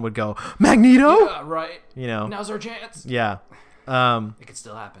so no one would go Magneto. Yeah. Right. Now's our chance. Yeah. It could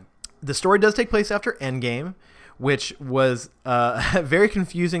still happen. The story does take place after Endgame, which was very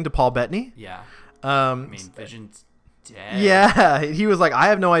confusing to Paul Bettany. Yeah. I mean, Vision's dead. Yeah, he was like, I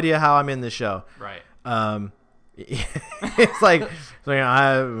have no idea how I'm in this show. Right. It's like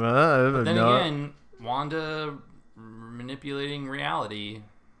I. But then again, Wanda manipulating reality.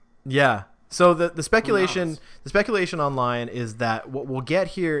 Yeah. So the speculation online is that what we'll get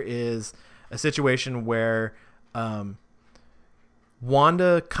here is a situation where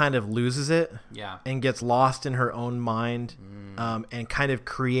Wanda kind of loses it and gets lost in her own mind and kind of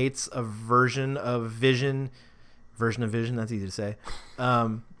creates a version of Vision, that's easy to say,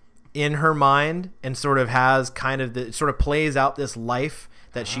 in her mind, and sort of has kind of sort of plays out this life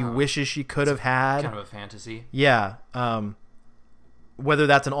that she wishes she could have had. Kind of a fantasy. Yeah. Whether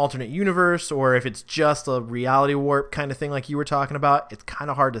that's an alternate universe or if it's just a reality warp kind of thing like you were talking about, it's kind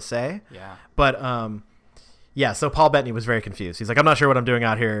of hard to say. Yeah. But yeah, so Paul Bettany was very confused. He's like, I'm not sure what I'm doing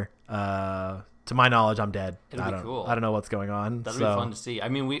out here. To my knowledge, I'm dead. It'll be cool. I don't know what's going on. That'll be fun to see. I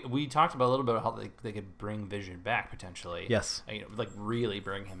mean, we talked about a little bit about how they could bring Vision back potentially. Yes. Like really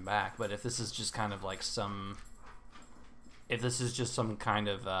bring him back. But if this is just kind of like some kind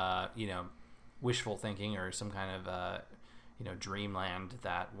of wishful thinking or some kind of dreamland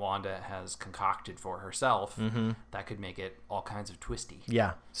that Wanda has concocted for herself, that could make it all kinds of twisty.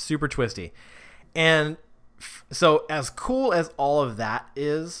 Yeah, super twisty. And so as cool as all of that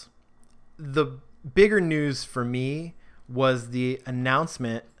is, the bigger news for me was the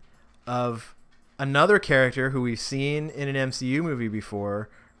announcement of another character who we've seen in an MCU movie before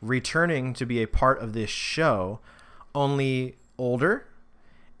returning to be a part of this show, only older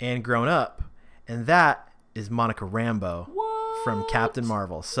and grown up, and that is Monica Rambeau from Captain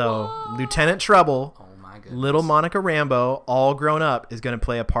Marvel. So Lieutenant Trouble, little Monica Rambeau, all grown up, is going to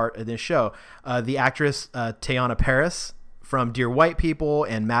play a part in this show. The actress Teyonah Parris from Dear White People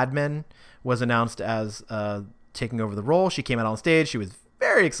and Mad Men was announced as taking over the role. She came out on stage. She was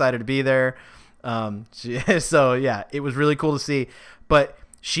very excited to be there. So yeah, it was really cool to see. But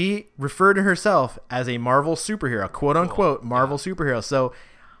she referred to herself as a Marvel superhero, quote unquote Marvel superhero. So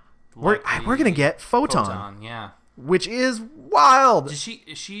we're gonna get Photon, which is wild. Did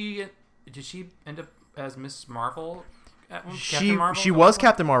she end up as Miss Marvel? She was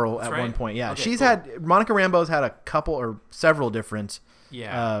Captain Marvel at one point. Yeah, okay, had Monica Rambeau's had a couple or several different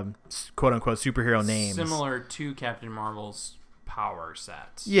quote unquote superhero names, similar to Captain Marvel's power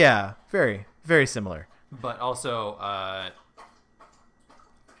sets. Yeah, very very similar. But also,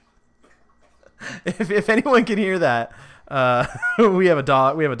 if anyone can hear that, we have a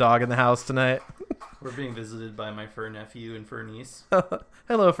dog. We have a dog in the house tonight. We're being visited by my fur nephew and fur niece.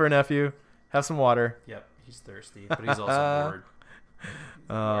 Hello, fur nephew. Have some water. Yep, he's thirsty, but he's also bored.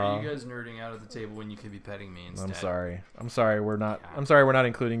 Why are you guys nerding out at the table when you could be petting me instead? I'm sorry. We're not. I'm sorry. We're not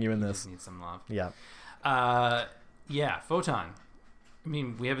including you in this. Just need some love. Yeah. Yeah. Photon. I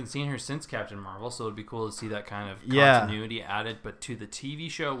mean, we haven't seen her since Captain Marvel, so it'd be cool to see that kind of continuity added. But to the TV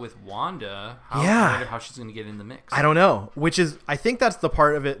show with Wanda, I wonder how she's going to get in the mix. I don't know. I think that's the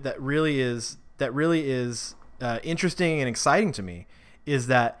part of it that really is interesting and exciting to me. Is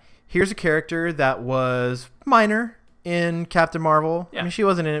that here's a character that was minor in Captain Marvel. Yeah. I mean, she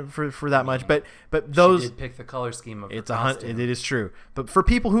wasn't in it for that much, but those she did pick the color scheme of her costume. It is true. But for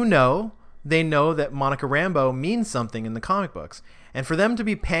people who know, they know that Monica Rambeau means something in the comic books. And for them to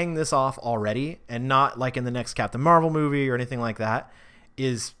be paying this off already and not like in the next Captain Marvel movie or anything like that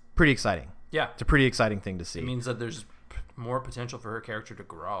is pretty exciting. Yeah. It's a pretty exciting thing to see. It means that there's more potential for her character to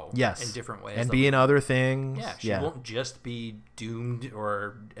grow in different ways. And be in other things. Yeah, she won't just be doomed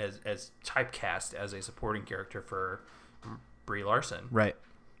or as typecast as a supporting character for Brie Larson. Right.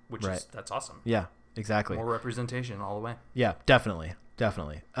 That's awesome. Yeah, exactly. More representation all the way. Yeah, definitely.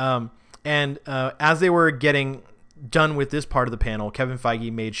 And as they were getting done with this part of the panel, Kevin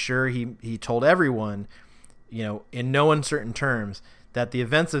Feige made sure he told everyone, in no uncertain terms, that the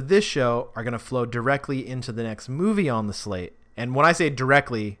events of this show are going to flow directly into the next movie on the slate. And when I say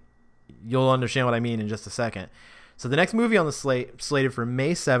directly, you'll understand what I mean in just a second. So the next movie on the slate, slated for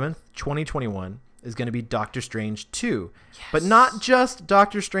May 7th, 2021, is going to be Doctor Strange 2. Yes. But not just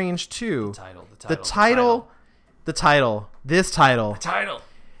Doctor Strange 2. The title. This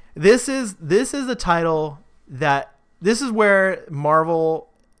is a title that this is where Marvel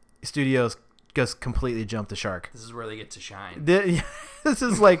Studios just completely jumped the shark. This is where they get to shine. This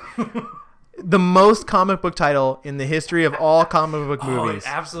is like the most comic book title in the history of all comic book movies. It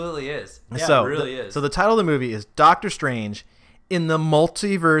absolutely is. Yeah, it really is. So the title of the movie is Doctor Strange in the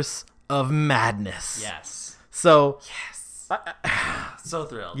Multiverse of Madness. Yes. So so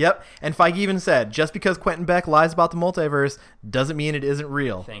thrilled. Yep. And Feige even said, just because Quentin Beck lies about the multiverse doesn't mean it isn't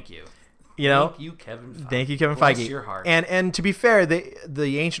real. Thank you. Thank you, Kevin Feige. Thank you, Kevin Bless Feige. your heart. And to be fair,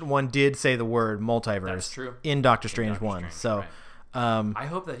 the Ancient One did say the word multiverse. That's true. In Doctor Strange 1. So right. I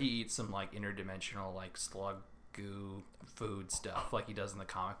hope that he eats some like interdimensional like slug goo food stuff like he does in the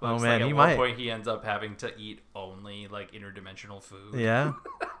comic books. Oh man, like, he at might. one point he ends up having to eat only like interdimensional food. Yeah.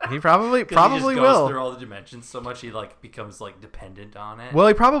 He probably he just goes will. Through all the dimensions so much he like becomes like dependent on it. Well,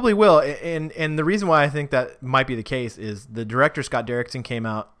 he probably will. And the reason why I think that might be the case is the director Scott Derrickson came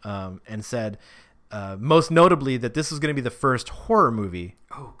out and said most notably that this was going to be the first horror movie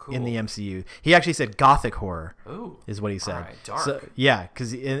in the MCU. He actually said gothic horror. Is what he said. All right, dark. So, yeah,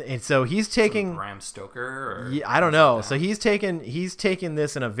 because so he's taking some Bram Stoker. Or yeah, I don't know. Like so he's taking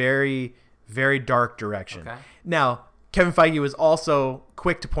this in a very, very dark direction. Okay. Now Kevin Feige was also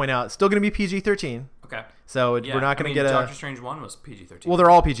quick to point out it's still going to be PG-13. Okay. So we're not going to get Doctor Strange 1 was PG-13. Well, they're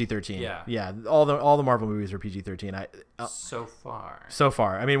all PG-13. Yeah. Yeah. All the Marvel movies are PG-13. So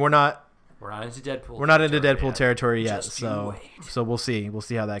far. I mean, we're not into Deadpool. We're not into Deadpool territory yet, so we'll see. We'll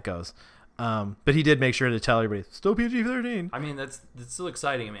see how that goes. But he did make sure to tell everybody still PG-13. I mean, that's still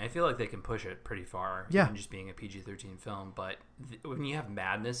exciting. I mean, I feel like they can push it pretty far. Yeah. Even just being a PG-13 film, but when you have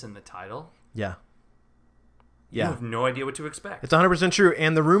madness in the title, yeah, you have no idea what to expect. It's 100% true.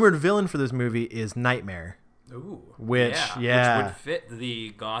 And the rumored villain for this movie is Nightmare. Ooh, which would fit the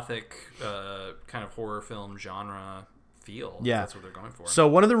gothic kind of horror film genre feel. Yeah, that's what they're going for. So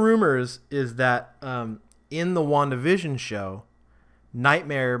one of the rumors is that in the WandaVision show,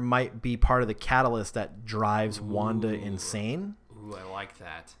 Nightmare might be part of the catalyst that drives Wanda insane. Ooh, I like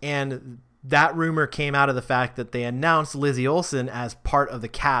that. And that rumor came out of the fact that they announced Lizzie Olsen as part of the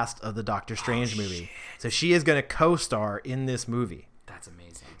cast of the Doctor Strange movie. So she is going to co-star in this movie. That's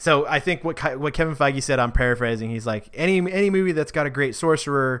amazing. So I think what Kevin Feige said, I'm paraphrasing, he's like, any movie that's got a great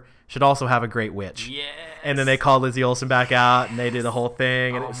sorcerer should also have a great witch. Yes. And then they called Lizzie Olsen back out, and they did the whole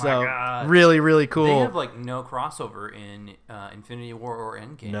thing. And God. Really, really cool. They have like no crossover in Infinity War or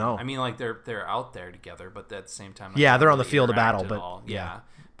Endgame. No. I mean, like they're out there together, but at the same time, they're on the field of battle. But yeah,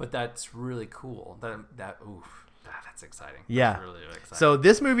 but that's really cool. That's exciting. Yeah, that's really, really exciting. So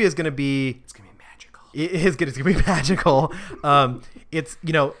this movie is going to be. It's going to be magical. It is going to be magical. It's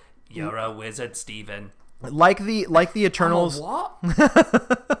You're a wizard, Steven. Like the Eternals. What?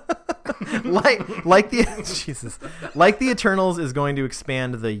 like the Eternals is going to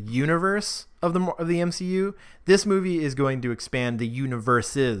expand the universe of the MCU. This movie is going to expand the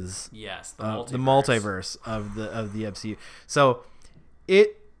universes. Yes, the multiverse of the MCU. So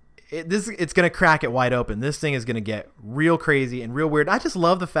it it's going to crack it wide open. This thing is going to get real crazy and real weird. I just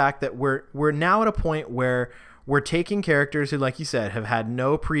love the fact that we're now at a point where we're taking characters who, like you said, have had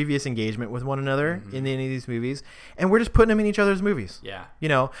no previous engagement with one another in any of these movies, and we're just putting them in each other's movies. Yeah. You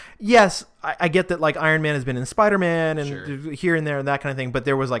know, yes, I get that, like, Iron Man has been in Spider-Man and here and there and that kind of thing, but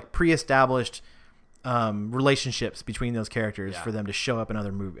there was, like, pre-established relationships between those characters for them to show up in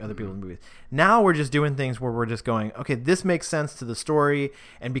other people's movies. Now we're just doing things where we're just going, okay, this makes sense to the story,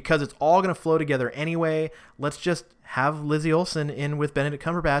 and because it's all going to flow together anyway, let's just have Lizzie Olsen in with Benedict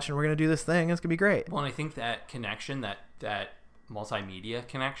Cumberbatch, and we're going to do this thing. It's going to be great. Well, and I think that connection, that multimedia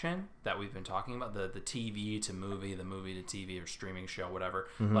connection that we've been talking about, the TV to movie, the movie to TV or streaming show, whatever,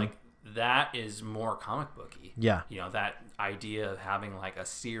 like, that is more comic booky. Yeah. You know, that idea of having like a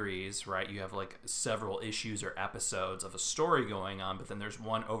series, right? You have like several issues or episodes of a story going on, but then there's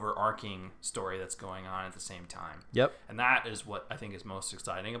one overarching story that's going on at the same time. Yep. And that is what I think is most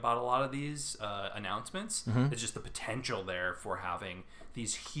exciting about a lot of these announcements. It's just the potential there for having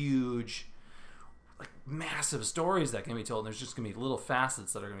these huge, like, massive stories that can be told. And there's just going to be little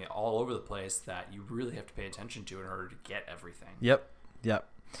facets that are going to be all over the place that you really have to pay attention to in order to get everything. Yep.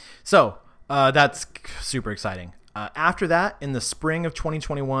 So that's super exciting. After that, in the spring of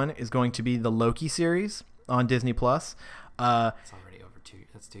 2021, is going to be the Loki series on Disney Plus. It's already over 2 years.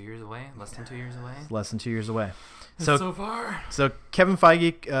 That's 2 years away. Less than 2 years away. Less than 2 years away. So far. So Kevin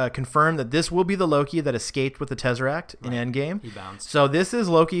Feige confirmed that this will be the Loki that escaped with the Tesseract in Endgame. He bounced. So this is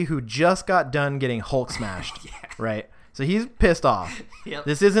Loki who just got done getting Hulk smashed. Right. So he's pissed off. Yep.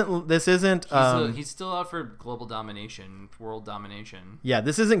 This isn't. He's still out for global domination, world domination. Yeah,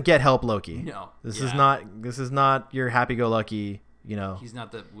 this isn't Get Help Loki. No, this is not. This is not your happy-go-lucky. You know, he's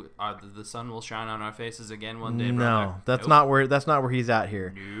not the sun will shine on our faces again one day. No, that's not where he's at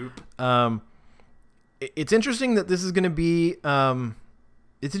here. Nope. It's interesting that this is going to be.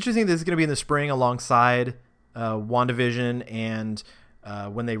 It's interesting that this is going to be in the spring alongside WandaVision and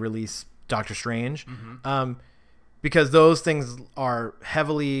when they release Doctor Strange. Because those things are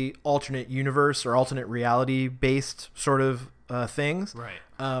heavily alternate universe or alternate reality based sort of things.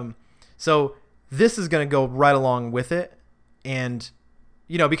 Right. So this is going to go right along with it. And,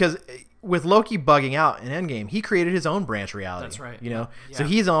 you know, because with Loki bugging out in Endgame, he created his own branch reality. That's right. You know, Yeah. So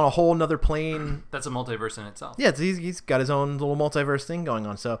he's on a whole nother plane. That's a multiverse in itself. Yeah, so he's got his own little multiverse thing going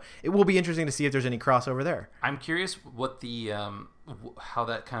on. So it will be interesting to see if there's any crossover there. I'm curious what the how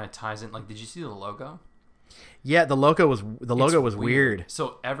that kind of ties in. Like, did you see the logo? Yeah, the logo was weird.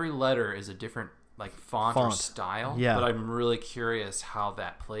 So every letter is a different like font or style. Yeah. But I'm really curious how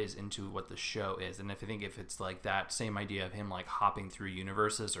that plays into what the show is, and if it's like that same idea of him like hopping through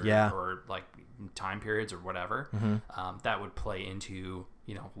universes or like time periods or whatever, that would play into,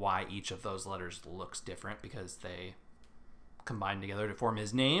 you know, why each of those letters looks different because they combined together to form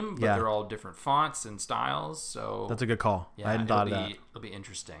his name, but they're all different fonts and styles. So that's a good call. Yeah, I hadn't thought of that. It'll be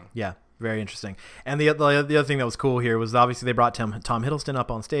interesting. Yeah, very interesting. And the other thing that was cool here was obviously they brought Tom Hiddleston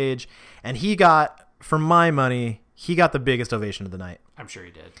up on stage, and he got, for my money, the biggest ovation of the night. I'm sure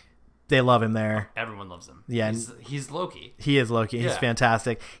he did. They love him there. Everyone loves him. Yeah, he's Loki. He is Loki. He's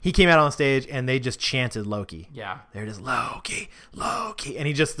fantastic. He came out on stage and they just chanted Loki. Yeah, they're just Loki, and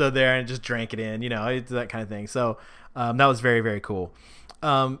he just stood there and just drank it in. You know, it's that kind of thing. So that was very, very cool.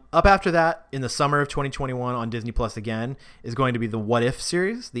 Up after that, in the summer of 2021 on Disney Plus again, is going to be the What If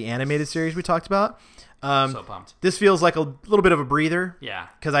series, the animated series we talked about. So pumped. This feels like a little bit of a breather. Yeah.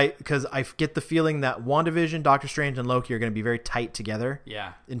 Because I get the feeling that WandaVision, Doctor Strange, and Loki are going to be very tight together.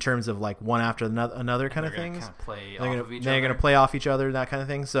 Yeah. In terms of like one after another kind of things. They're going to play off each other, that kind of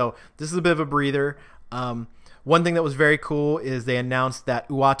thing. So this is a bit of a breather. One thing that was very cool is they announced that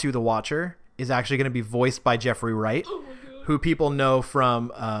Uatu the Watcher is actually going to be voiced by Jeffrey Wright, who people know from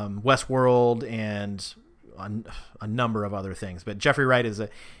Westworld and a number of other things. But Jeffrey Wright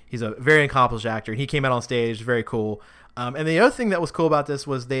he's a very accomplished actor, and he came out on stage, very cool. And the other thing that was cool about this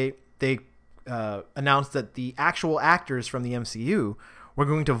was they announced that the actual actors from the MCU were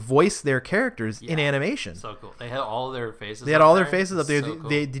going to voice their characters in animation. So cool. They had all their faces. Their faces up there. So cool.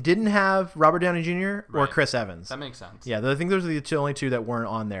 They didn't have Robert Downey Jr. or Chris Evans. That makes sense. Yeah, I think those are the only two that weren't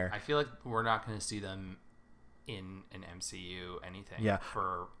on there. I feel like we're not going to see them in an MCU anything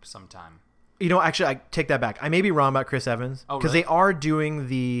for some time. You know, actually, I take that back. I may be wrong about Chris Evans because really? They are doing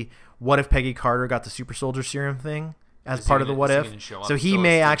the What If Peggy Carter got the super soldier serum thing as part of the What If. So he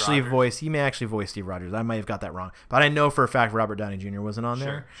may actually voice Steve Rogers. I might have got that wrong, but I know for a fact Robert Downey Jr. wasn't on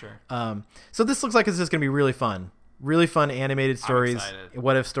there. Sure. So this looks like it's just going to be really fun animated stories,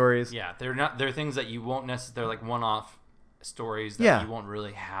 What If stories. Yeah, they're things that you won't necessarily, they're like one-off stories that you won't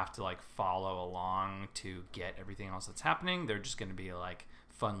really have to like follow along to get everything else that's happening. They're just going to be like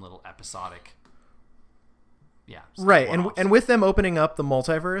fun little episodic. Yeah. Right, and with them opening up the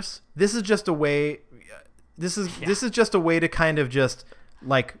multiverse, this is just a way. This is just a way to kind of just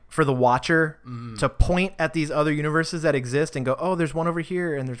like for the watcher to point at these other universes that exist and go, oh, there's one over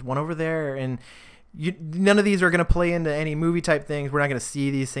here and there's one over there, and none of these are going to play into any movie type things. We're not going to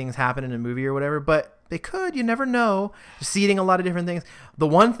see these things happen in a movie or whatever, but they could. You never know. Seeding a lot of different things. The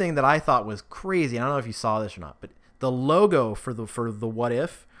one thing that I thought was crazy, I don't know if you saw this or not, but the logo for the What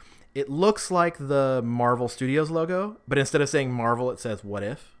If, it looks like the Marvel Studios logo, but instead of saying Marvel, it says What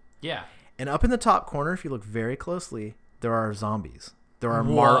If. Yeah. And up in the top corner, if you look very closely, there are zombies. There are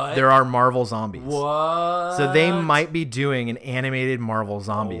Marvel zombies. What? So they might be doing an animated Marvel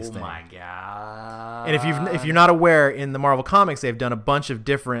zombies thing. Oh my god! And if you're not aware, in the Marvel comics, they've done a bunch of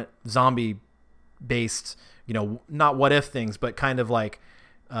different zombie-based, not What If things, but kind of like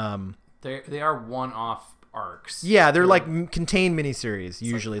they are one-off arcs. Yeah, they're like contained miniseries.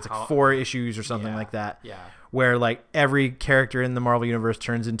 Usually, it's like 4 issues or something like that. Yeah. Where like every character in the Marvel universe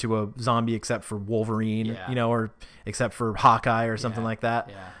turns into a zombie except for Wolverine, or except for Hawkeye or something like that.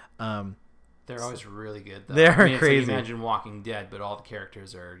 Yeah. They're always really good, though. They're crazy. Like, imagine Walking Dead, but all the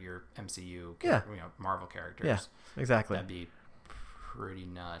characters are your MCU, Marvel characters. Yeah, exactly. That'd be pretty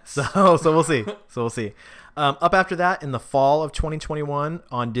nuts. So we'll see. Up after that, in the fall of 2021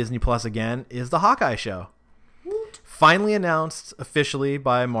 on Disney Plus again, is the Hawkeye show. Finally announced officially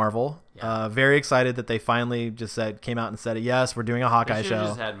by Marvel. Yeah. Very excited that they finally just came out and said, yes, we're doing a Hawkeye show. They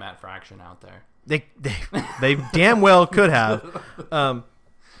just had Matt Fraction out there. They damn well could have.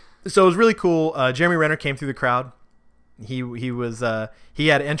 So it was really cool. Jeremy Renner came through the crowd. He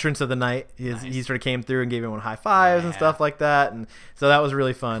had entrance of the night. He sort of came through and gave everyone high fives and stuff like that, and so that was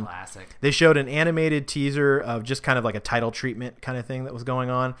really fun. Classic. They showed an animated teaser of just kind of like a title treatment kind of thing that was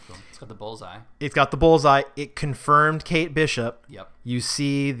going on. It's got the bullseye. It confirmed Kate Bishop. Yep. You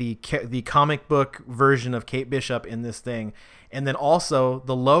see the comic book version of Kate Bishop in this thing, and then also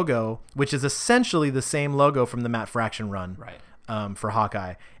the logo, which is essentially the same logo from the Matt Fraction run. Right. For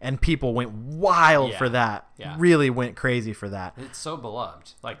Hawkeye, and people went wild for that. Yeah. Really went crazy for that. It's so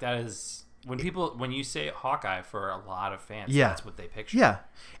beloved. Like that is when you say Hawkeye for a lot of fans, that's what they picture. Yeah,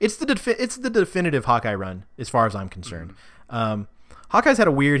 it's the definitive Hawkeye run as far as I'm concerned. Hawkeye's had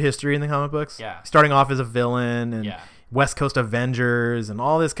a weird history in the comic books. Yeah, starting off as a villain and West Coast Avengers and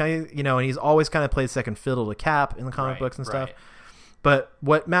all this kind of and he's always kind of played second fiddle to Cap in the comic books and stuff. But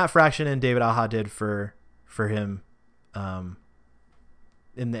what Matt Fraction and David Aja did for him.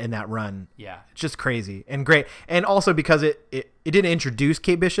 In that run, it's just crazy and great, and also because it didn't introduce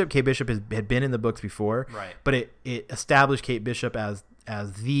Kate Bishop. Kate Bishop had been in the books before, right? But it established Kate Bishop as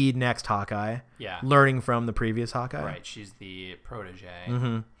the next Hawkeye, learning from the previous Hawkeye, right? She's the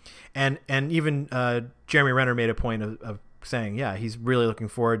protege, and even Jeremy Renner made a point of saying, he's really looking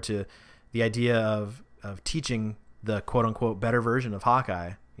forward to the idea of teaching the quote unquote better version of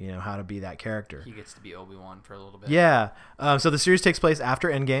Hawkeye. How to be that character. He gets to be Obi-Wan for a little bit. Yeah. So the series takes place after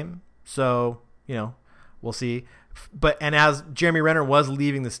Endgame. So, we'll see. And as Jeremy Renner was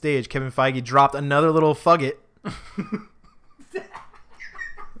leaving the stage, Kevin Feige dropped another little fugget.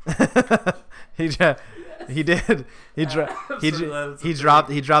 He did. He dropped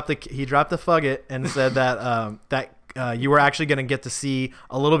the fugget and said that you were actually going to get to see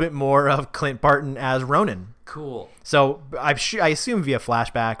a little bit more of Clint Barton as Ronan. Cool. So I assume via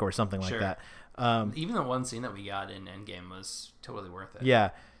flashback or something like that. Even the one scene that we got in Endgame was totally worth it.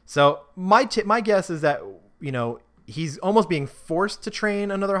 Yeah. So my guess is that he's almost being forced to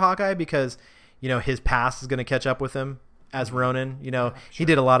train another Hawkeye because his past is going to catch up with him as Ronan. He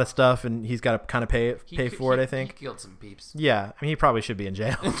did a lot of stuff and he's got to kind of pay for it. I think he killed some peeps. Yeah, I mean he probably should be in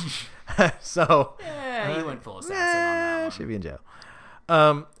jail. So he went full assassin on that one. Should be in jail.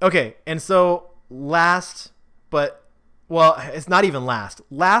 Okay, and so last. But, it's not even last.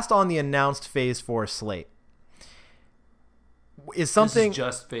 Last on the announced Phase 4 slate is something. This is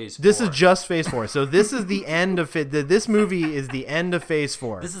just Phase 4. This is just Phase 4. So this is the end of this movie is the end of Phase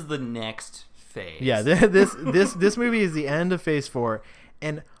 4. This is the next phase. Yeah, this movie is the end of Phase 4,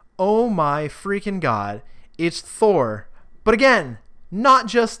 and oh my freaking god, it's Thor. But again, not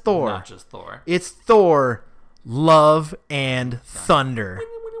just Thor. Not just Thor. It's Thor, Love and Thunder.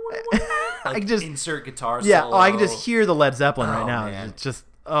 I just insert guitar solo. Yeah, I can just hear the Led Zeppelin right now. Man. It's just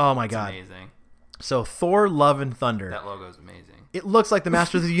oh my god, amazing. So Thor, Love and Thunder. That logo is amazing. It looks like the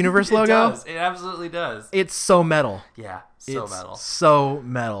Masters of the Universe logo. It does. It absolutely does. It's so metal. Yeah, so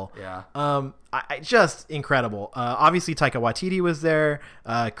metal. Yeah. I just incredible. Obviously, Taika Waititi was there.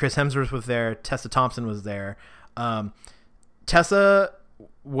 Chris Hemsworth was there. Tessa Thompson was there. Tessa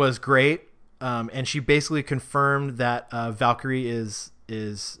was great, and she basically confirmed that Valkyrie is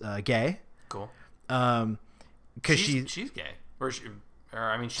gay. Cool. Because she's gay, or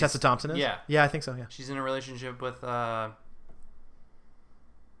I mean, Tessa Thompson is. Yeah, I think so. Yeah, she's in a relationship with.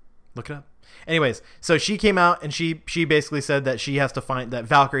 Look it up. Anyways, so she came out and she basically said that that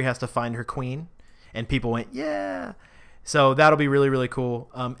Valkyrie has to find her queen, and people went, yeah. So that'll be really, really cool.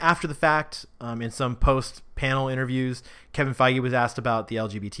 After the fact, in some post-panel interviews, Kevin Feige was asked about the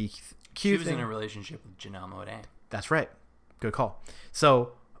LGBTQ She was in a relationship with Janelle Monáe. That's right. Good call.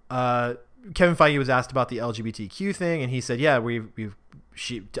 So Kevin Feige was asked about the LGBTQ thing, and he said, yeah,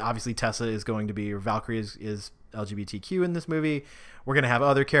 she obviously Tessa is going to be, or Valkyrie is LGBTQ in this movie. We're going to have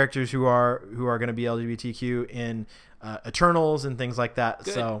other characters who are going to be LGBTQ in Eternals and things like that.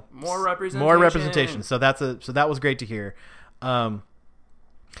 Good. So more representation. So that was great to hear.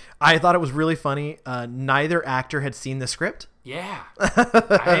 I thought it was really funny. Neither actor had seen the script. Yeah,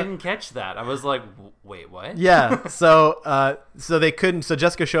 I didn't catch that. I was like, wait, what? Yeah. So they couldn't. So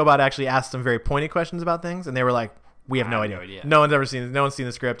Jessica Chobot actually asked some very pointed questions about things, and they were like, we have no idea. No one's seen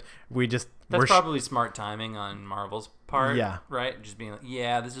the script. That's probably smart timing on Marvel's part. Yeah. Right? Just being like,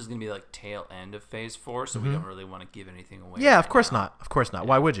 this is going to be like tail end of Phase 4, so we don't really want to give anything away. Yeah, of course not. Of course not. Yeah.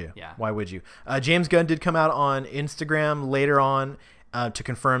 Why would you? Yeah. Why would you? James Gunn did come out on Instagram later on to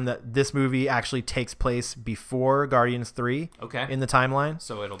confirm that this movie actually takes place before Guardians 3 in the timeline.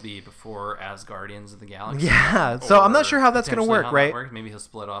 So it'll be before as Guardians of the Galaxy. Yeah. So I'm not sure how that's going to work, right? Maybe he'll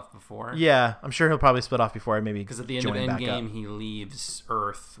split off before. Yeah, I'm sure he'll probably split off before, maybe. Because at the end of Endgame, he leaves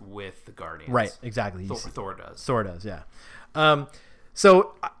Earth with the Guardians. Right, exactly. Thor does. Thor does, yeah.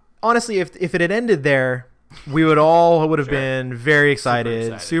 So honestly, if it had ended there, we would have been very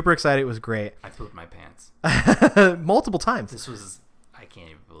excited, super excited. It was great. I pooped my pants multiple times. I can't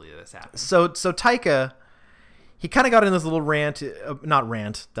even believe this happened. So Taika, he kind of got in this little rant, not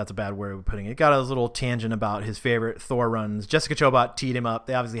rant, that's a bad word of putting it. Got a little tangent about his favorite Thor runs. Jessica Chobot teed him up.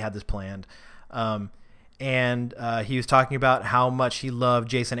 They obviously had this planned. And he was talking about how much he loved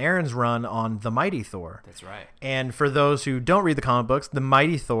Jason Aaron's run on The Mighty Thor. That's right. And for those who don't read the comic books, The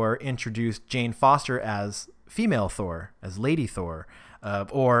Mighty Thor introduced Jane Foster as female Thor, as Lady Thor,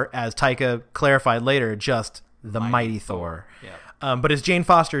 or as Taika clarified later, just the Mighty Thor. Yeah. But as Jane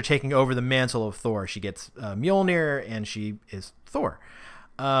Foster taking over the mantle of Thor, she gets Mjolnir, and she is Thor.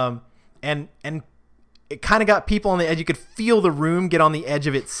 And it kind of got people on the edge. You could feel the room get on the edge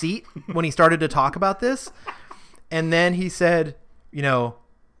of its seat when he started to talk about this. And then he said, and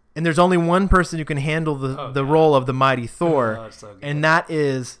there's only one person who can handle the role of the Mighty Thor, and that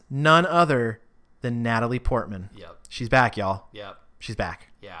is none other than Natalie Portman. Yep. She's back, y'all. Yep. She's back.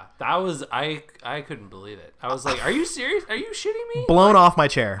 Yeah, that was I couldn't believe it. I was like, "Are you serious? Are you shitting me?" Blown off my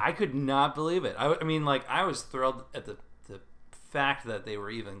chair. I could not believe it. I mean, I was thrilled at the fact that they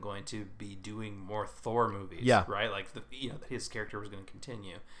were even going to be doing more Thor movies. Yeah, right. Like that his character was going to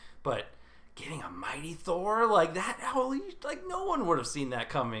continue, but getting a Mighty Thor like that, no one would have seen that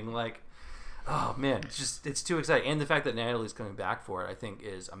coming. Like, oh man, it's too exciting. And the fact that Natalie's coming back for it, I think,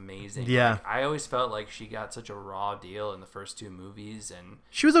 is amazing. Yeah. I always felt like she got such a raw deal in the first two movies, and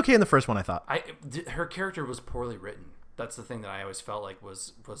she was okay in the first one, I thought. Her character was poorly written. That's the thing that I always felt like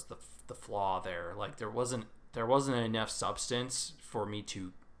was the flaw there. Like there wasn't enough substance for me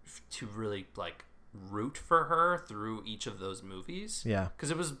to really root for her through each of those movies. Yeah.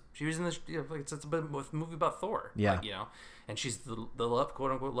 Because she was in this it's a movie about Thor. Yeah. And she's the love,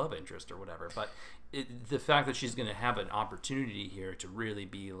 quote unquote, love interest or whatever. But the fact that she's going to have an opportunity here to really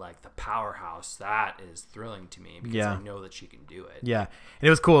be like the powerhouse, that is thrilling to me because I know that she can do it. Yeah. And it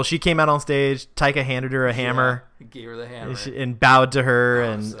was cool. She came out on stage. Taika handed her a hammer. Gave her the hammer. And bowed to her.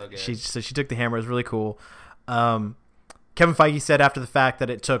 Oh, and so good. she took the hammer. It was really cool. Kevin Feige said after the fact that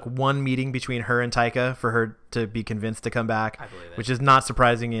it took one meeting between her and Taika for her to be convinced to come back, I believe it. Which is not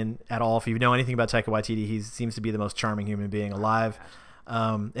surprising at all. If you know anything about Taika Waititi, he seems to be the most charming human being alive,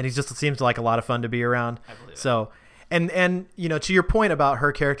 and he just seems like a lot of fun to be around. I believe so. And to your point about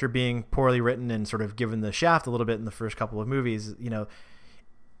her character being poorly written and sort of given the shaft a little bit in the first couple of movies,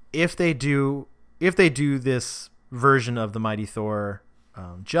 if they do this version of the Mighty Thor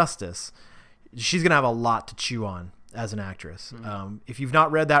justice, she's gonna have a lot to chew on as an actress. Mm-hmm. If you've not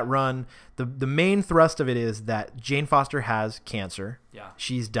read that run, the main thrust of it is that Jane Foster has cancer. Yeah.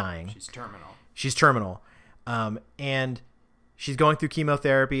 She's dying. She's terminal. And she's going through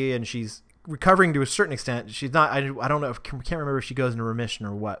chemotherapy and she's recovering to a certain extent. She's not, I don't know, can't remember if she goes into remission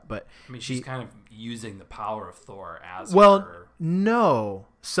or what, but I mean, she's kind of using the power of Thor as her. No.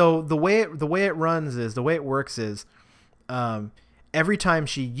 So the way it works is, every time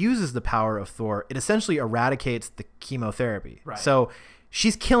she uses the power of Thor, it essentially eradicates the chemotherapy. Right. So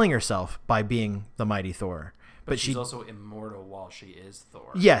she's killing herself by being the Mighty Thor. but she's also immortal while she is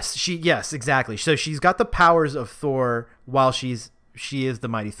Thor. Yes, exactly. So she's got the powers of Thor while she is the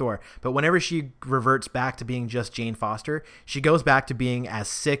mighty Thor. But whenever she reverts back to being just Jane Foster, she goes back to being as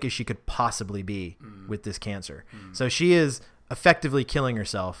sick as she could possibly be with this cancer. So she is effectively killing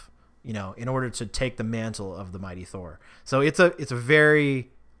herself, you know, in order to take the mantle of the mighty Thor. So it's a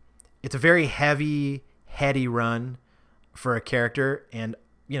very heavy, heady run for a character, and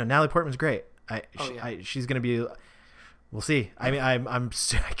you know, Natalie Portman's great. She's gonna be. We'll see. I mean,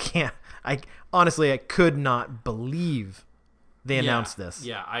 I honestly could not believe they announced this.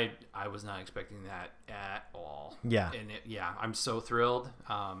 Yeah, I was not expecting that at all. Yeah. And I'm so thrilled.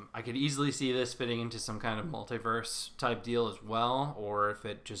 I could easily see this fitting into some kind of multiverse type deal as well, or if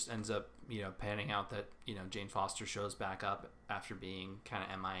it just ends up, you know, panning out that, you know, Jane Foster shows back up after being kind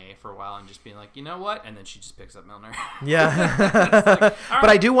of MIA for a while and just being like, you know what? And then she just picks up Mjolnir. Yeah. Like, but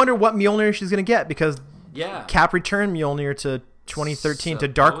I do wonder what Mjolnir she's going to get, because Cap returned Mjolnir to 2013 to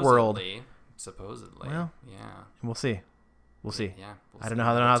Dark World. Supposedly. Well, yeah. We'll see. We'll see. Yeah, I don't know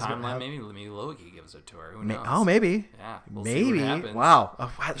how that's going to happen. Maybe Loki gives it to her. Who knows? Oh, maybe. Yeah. Maybe. Wow.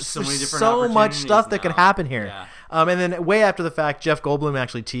 There's so much stuff that can happen here. Yeah. And then way after the fact, Jeff Goldblum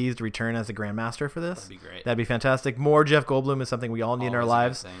actually teased to return as the Grandmaster for this. That'd be great. That'd be fantastic. More Jeff Goldblum is something we all need in our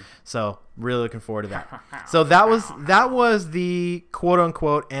lives. So really looking forward to that. So that was the quote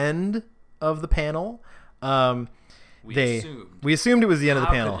unquote end of the panel. We assumed it was the end of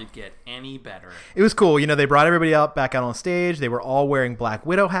the panel. How could it get any better? It was cool. You know, they brought everybody back out on stage. They were all wearing Black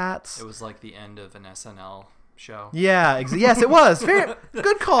Widow hats. It was like the end of an SNL show. Yeah, yes, it was. Good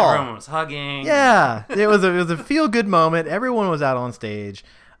call. Everyone was hugging. Yeah, it was a feel good moment. Everyone was out on stage,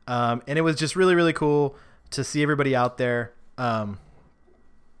 and it was just really, really cool to see everybody out there. And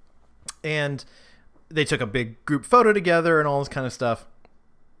they took a big group photo together and all this kind of stuff.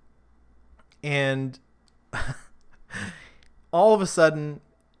 And all of a sudden,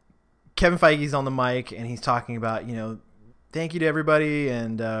 Kevin Feige's on the mic and he's talking about, you know, thank you to everybody,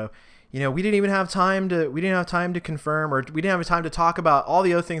 and you know, we didn't have time to confirm, or we didn't have time to talk about all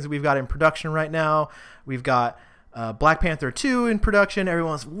the other things that we've got in production right now. We've got Black Panther 2 in production.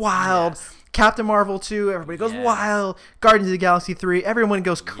 Everyone's wild. Yes. Captain Marvel 2. Everybody goes wild. Guardians of the Galaxy 3. Everyone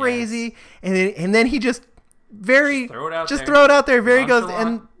goes crazy. Yes. And then he just throw it out there. Very goes,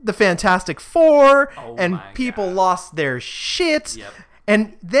 and the Fantastic Four, and people lost their shit. Yep.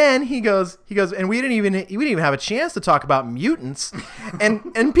 And then he goes, and we didn't even have a chance to talk about mutants,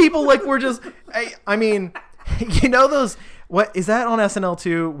 and people like were just, I mean, you know those, what is that on SNL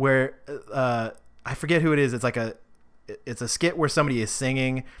too, where I forget who it is. It's a skit where somebody is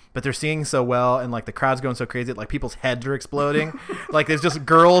singing, but they're singing so well, and like the crowd's going so crazy, like people's heads are exploding. Like there's just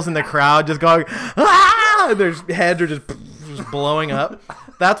girls in the crowd just going, ah! Their heads are just blowing up.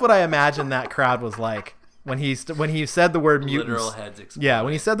 That's what I imagine that crowd was like when he said the word mutants. Literal heads exploding. Yeah,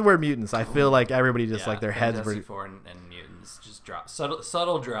 when he said the word mutants, I feel like everybody just like their heads were. Four and mutants just drop.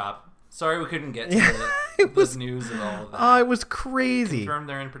 Subtle drop. Sorry we couldn't get to the news of all of that. Oh, it was crazy. Confirmed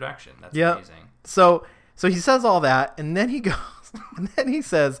they're in production. That's amazing. So he says all that, and then he goes, and then he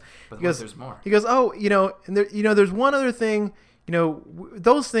says, there's more. He goes, oh, you know, and there, you know, there's one other thing, you know,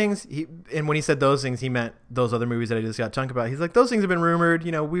 those things. And when he said those things, he meant those other movies that I just got talked about. He's like, those things have been rumored.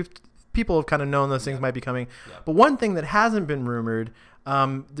 You know, people have kind of known those things might be coming. Yep. But one thing that hasn't been rumored,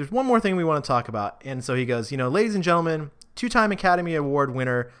 there's one more thing we want to talk about. And so he goes, you know, ladies and gentlemen, 2-time Academy Award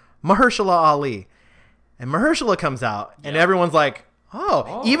winner Mahershala Ali. And Mahershala comes out, and everyone's like,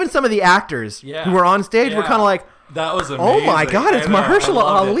 oh, even some of the actors who were on stage were kind of like, that was amazing. Oh my God, it's Mahershala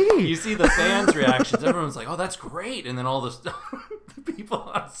Ali. You see the fans' reactions. Everyone's like, oh, that's great. And then all the people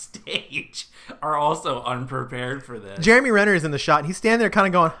on stage are also unprepared for this. Jeremy Renner is in the shot, and he's standing there kind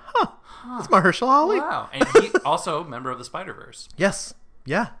of going, it's Mahershala Ali. Wow. And he also member of the Spider-Verse. Yes.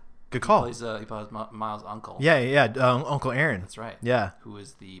 Yeah. Good call. He plays Miles' uncle. Yeah. Uncle Aaron. That's right. Yeah. Who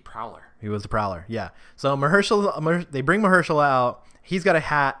is the Prowler. He was the Prowler, yeah. So they bring Mahershala out. He's got a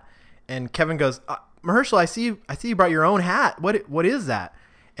hat, and Kevin goes, Mahershala, I see you brought your own hat. What is that?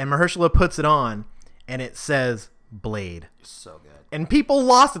 And Mahershala puts it on, and it says Blade. So good. And people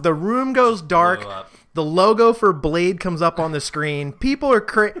lost it. The room goes dark. The logo for Blade comes up on the screen. People are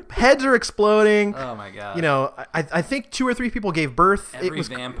heads are exploding. Oh my God. You know, I think 2 or 3 people gave birth. Every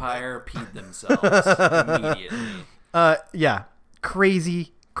vampire peed themselves immediately. Yeah.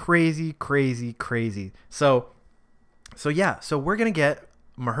 Crazy. So we're going to get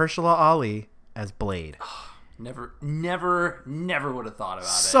Mahershala Ali as Blade. Never would have thought about it.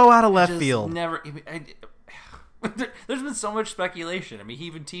 So out of left field. There's been so much speculation. I mean, he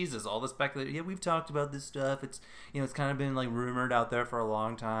even teases all the speculation. Yeah, we've talked about this stuff. It's, you know, it's kind of been like rumored out there for a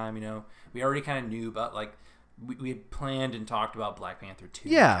long time. You know, we already kind of knew about like we had planned and talked about Black Panther 2,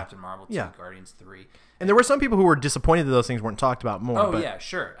 Captain Marvel 2, Guardians 3. And there were some people who were disappointed that those things weren't talked about more. Oh, yeah,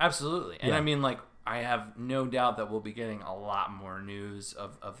 sure. Absolutely. And I mean, like, I have no doubt that we'll be getting a lot more news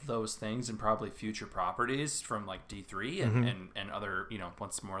of those things and probably future properties from, like, D3 and other,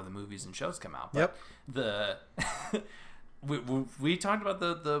 once more of the movies and shows come out. But we talked about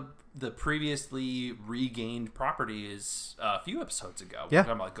the previously regained properties a few episodes ago. We were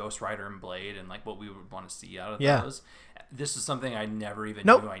talking about Ghost Rider and Blade and like what we would want to see out of those. This is something I never even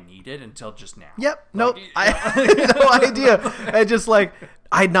knew I needed until just now. I had no idea. I just like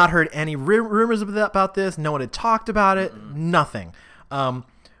I had not heard any rumors about this. No one had talked about it. Nothing.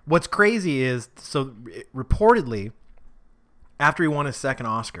 What's crazy is reportedly after he won his second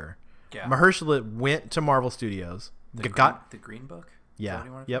Oscar, Mahershala went to Marvel Studios. The Green Book? Yeah.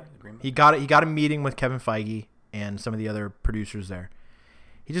 Yep. He got a meeting with Kevin Feige and some of the other producers there.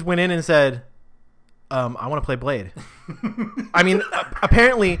 He just went in and said, I want to play Blade. I mean,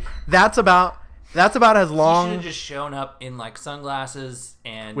 apparently that's about as long. He should have just shown up in like sunglasses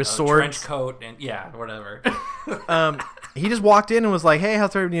and with swords, trench coat, and whatever. He just walked in and was like, "Hey,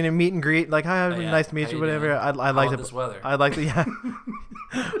 how's everybody? Meet and greet. Like, hi, nice to meet you. Whatever. I'd like to. This weather. I'd like to.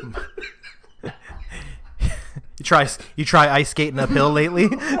 You try ice skating uphill lately?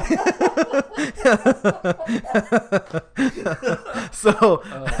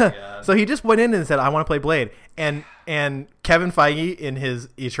 So he just went in and said, "I want to play Blade," and Kevin Feige, in his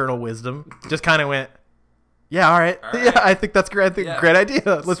eternal wisdom, just kind of went, "Yeah, all right. Yeah, I think that's great. I think great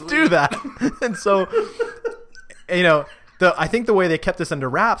idea. Let's do that." And so, I think the way they kept this under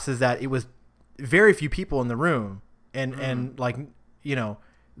wraps is that it was very few people in the room, and like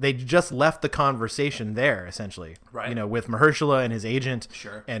they just left the conversation there, essentially. Right. With Mahershala and his agent,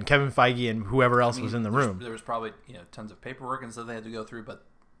 and Kevin Feige and whoever else was in the room. There was probably tons of paperwork and stuff they had to go through, but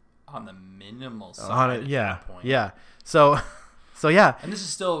on the minimal side. At that point. Yeah. So yeah. And this is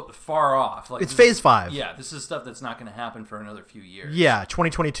still far off. Like it's phase 5. Yeah, this is stuff that's not going to happen for another few years. Yeah,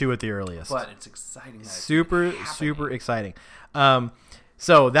 2022 at the earliest. But it's exciting. Super exciting.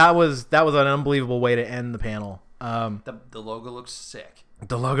 So that was an unbelievable way to end the panel. The logo looks sick.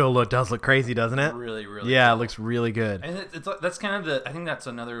 The logo does look crazy, doesn't it? Really, really. Yeah, cool. It looks really good. And that's kind of I think that's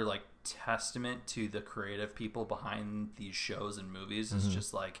another like testament to the creative people behind these shows and movies. It's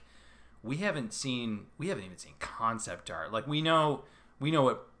just like we haven't even seen concept art. Like we know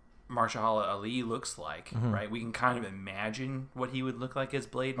what Mahershala Ali looks like, right? We can kind of imagine what he would look like as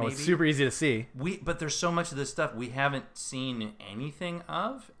Blade. Maybe. It's super easy to see. But there's so much of this stuff we haven't seen anything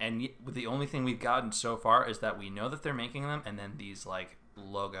of, and the only thing we've gotten so far is that we know that they're making them, and then these like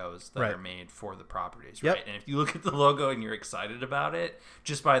logos that are made for the properties, right? And if you look at the logo and you're excited about it,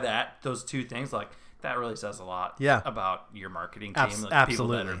 just by those two things, like that really says a lot about your marketing team, like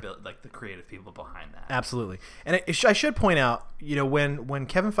absolutely. People that are like the creative people behind that. Absolutely. And I should point out, when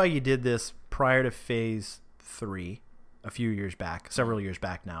Kevin Feige did this prior to Phase 3, several years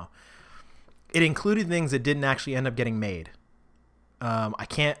back now, it included things that didn't actually end up getting made. I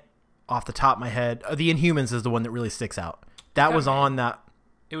can't, off the top of my head, The Inhumans is the one that really sticks out. That was on that.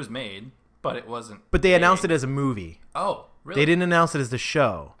 It was made, but it wasn't. But they announced it as a movie. Oh, really? They didn't announce it as the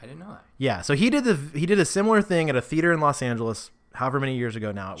show. I didn't know that. Yeah, so he did a similar thing at a theater in Los Angeles, however many years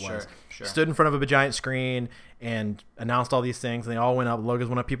ago now it was. Sure. Stood in front of a giant screen and announced all these things, and they all went up. Logos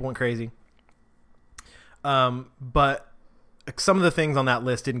went up. People went crazy. But some of the things on that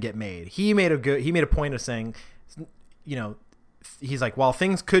list didn't get made. He made a point of saying, he's like, while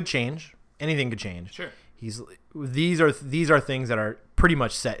things could change, anything could change. Sure. These are things that are pretty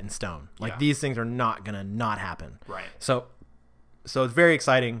much set in stone. Like these things are not gonna not happen. Right. So it's very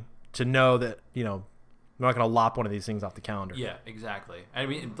exciting to know that we're not gonna lop one of these things off the calendar. Yeah, exactly. I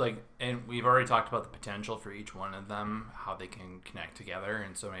mean, and we've already talked about the potential for each one of them, how they can connect together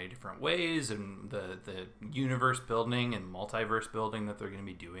in so many different ways, and the universe building and multiverse building that they're going to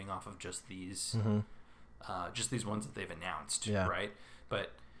be doing off of just these ones that they've announced. Yeah. Right.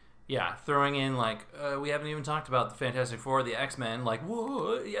 But yeah, throwing in we haven't even talked about the Fantastic Four, the X-Men. Like,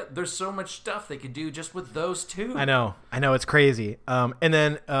 whoa, yeah, there's so much stuff they could do just with those two. I know, it's crazy. And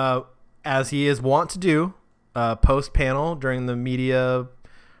then as he is wont to do, post panel during the media,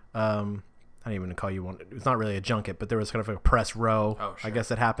 I don't even call you one. It's not really a junket, but there was kind of a press row. Oh, sure. I guess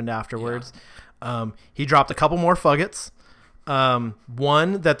that happened afterwards. Yeah. He dropped a couple more fuggets.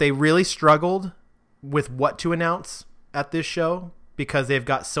 One that they really struggled with what to announce at this show, because they've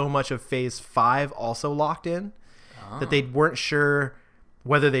got so much of Phase 5 also locked in that they weren't sure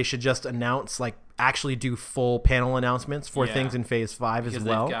whether they should just announce, actually do full panel announcements for things in Phase 5 as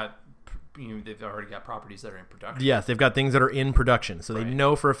well. They've got they've already got properties that are in production. Yes, they've got things that are in production, so they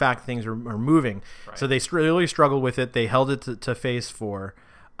know for a fact things are moving. Right. So they really struggled with it. They held it to Phase 4,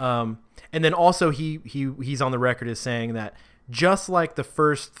 and then also he's on the record as saying that just like the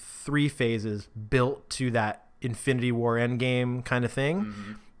first 3 phases built to that Infinity War Endgame kind of thing.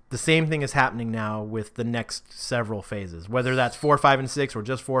 Mm-hmm. The same thing is happening now with the next several phases, whether that's 4, 5, and 6 or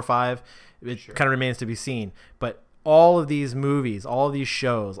just 4, 5. It kind of remains to be seen. But all of these movies, all of these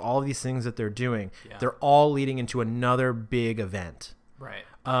shows, all of these things that they're doing, they're all leading into another big event. Right.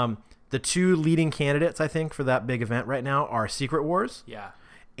 The 2 leading candidates, I think, for that big event right now are Secret Wars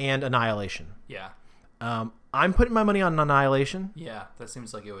and Annihilation. Yeah. I'm putting my money on Annihilation. Yeah, that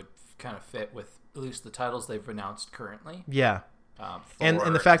seems like it would kind of fit with at least the titles they've announced currently. Yeah. And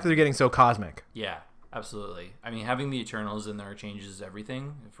the fact that they're getting so cosmic. Yeah, absolutely. I mean, having the Eternals in there changes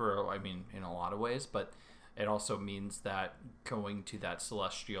everything in a lot of ways, but it also means that going to that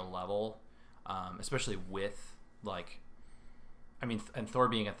celestial level, especially with and Thor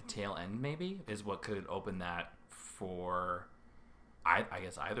being at the tail end maybe is what could open that for, I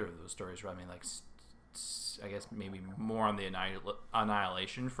guess either of those stories. I mean, I guess maybe more on the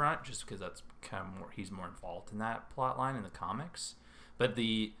Annihilation front, just because that's kind of he's more involved in that plot line in the comics. But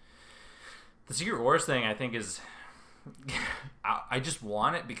the Secret Wars thing, I think, is I just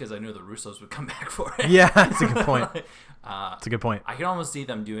want it because I know the Russos would come back for it. Yeah, that's a good point. That's a good point. I can almost see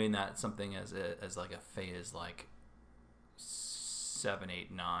them doing that something as like a phase 7,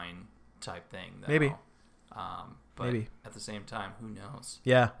 8, 9 type thing. Though. Maybe. But maybe at the same time, who knows?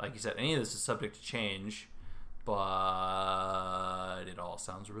 Yeah. Like you said, any of this is subject to change, but it all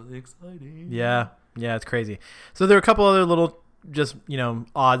sounds really exciting. Yeah. Yeah, it's crazy. So there are a couple other little just,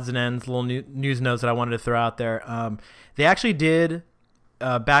 odds and ends, little news notes that I wanted to throw out there. They actually did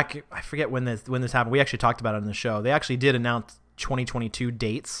back, I forget when this happened. We actually talked about it on the show. They actually did announce 2022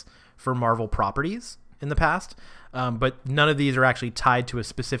 dates for Marvel properties in the past. But none of these are actually tied to a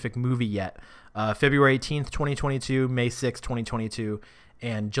specific movie yet. February 18th, 2022, May 6th, 2022,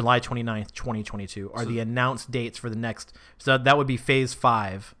 and July 29th, 2022 are the announced dates for the next. So that would be Phase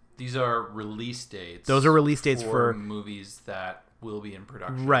 5. These are release dates. Those are release dates for movies that will be in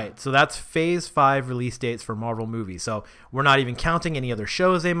production. Right. So that's Phase 5 release dates for Marvel movies. So we're not even counting any other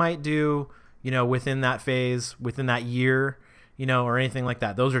shows they might do, within that phase, within that year, or anything like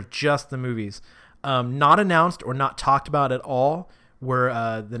that. Those are just the movies. Not announced or not talked about at all were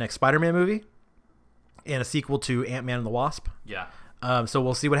the next Spider-Man movie and a sequel to Ant-Man and the Wasp. Yeah. So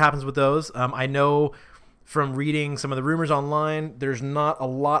we'll see what happens with those. I know from reading some of the rumors online, there's not a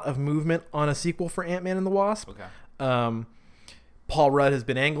lot of movement on a sequel for Ant-Man and the Wasp. Okay. Paul Rudd has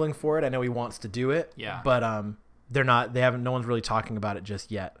been angling for it. I know he wants to do it. Yeah. But no one's really talking about it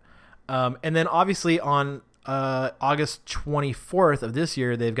just yet. And then obviously on August 24th of this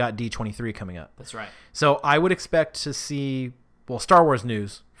year, they've got D23 coming up. That's right. So I would expect to see, Star Wars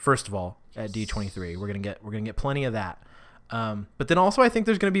news first of all at D23. We're gonna get plenty of that. But then also I think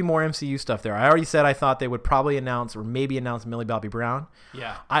there's going to be more MCU stuff there. I already said I thought they would probably announce Millie Bobby Brown.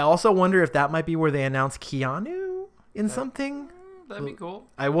 Yeah. I also wonder if that might be where they announce Keanu in something. That'd be cool.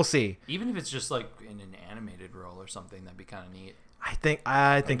 I will see. Even if it's just like in an animated role or something, that'd be kind of neat. I think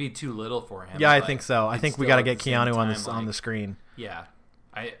it'd be too little for him. Yeah, I think so. I think we got to get Keanu on the screen. Yeah.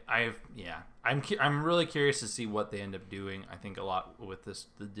 I'm really curious to see what they end up doing. I think a lot with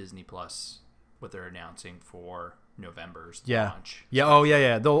the Disney Plus, what they're announcing for November's launch. Yeah. Oh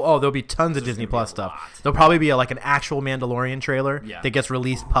yeah. There'll be tons of Disney Plus stuff. There'll probably be an actual Mandalorian trailer that gets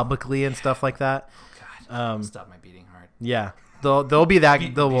released publicly and stuff like that. Oh God. Stop my beating heart. Yeah. There'll be that.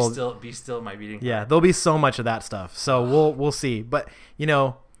 Be still my beating heart. Yeah. There'll be so much of that stuff. So we'll see. But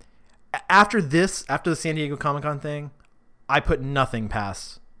after the San Diego Comic-Con thing, I put nothing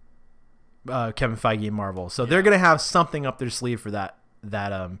past Kevin Feige and Marvel. So they're gonna have something up their sleeve for that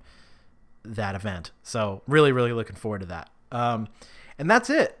event. So really, really looking forward to that. And that's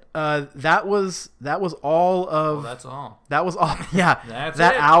it. That was all of. That's all. That was all. Yeah. That's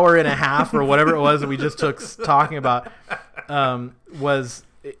that it. Hour and a half or whatever it was that we just took talking about was.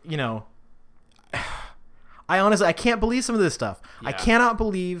 I can't believe some of this stuff. Yeah. I cannot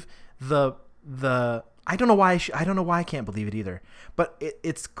believe the. I don't know why. I don't know why I can't believe it either. But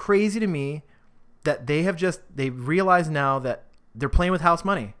it's crazy to me that they realize now that they're playing with house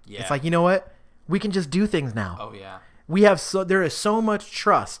money. Yeah. It's like, you know what? We can just do things now. Oh yeah. There is so much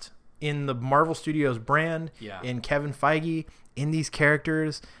trust in the Marvel Studios brand, in Kevin Feige, in these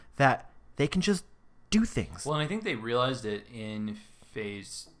characters that they can just do things. Well, and I think they realized it in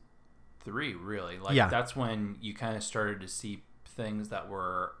Phase 3, really. That's when you kind of started to see things that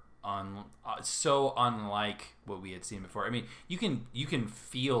were so unlike what we had seen before. I mean, you can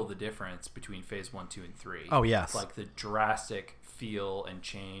feel the difference between Phase 1, 2, and 3. Oh yes, like the drastic feel and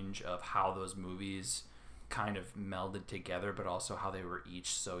change of how those movies kind of melded together, but also how they were each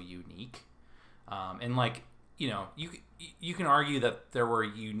so unique. And like, you know, you can argue that there were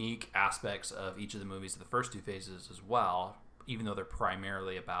unique aspects of each of the movies of the first 2 phases as well, even though they're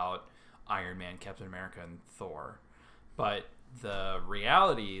primarily about Iron Man, Captain America, and Thor. But the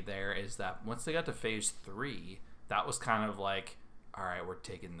reality there is that once they got to Phase 3, that was kind of like, all right, we're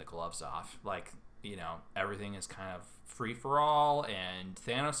taking the gloves off. Like, you know, everything is kind of free for all, and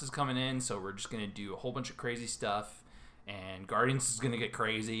Thanos is coming in, so we're just going to do a whole bunch of crazy stuff, and Guardians is going to get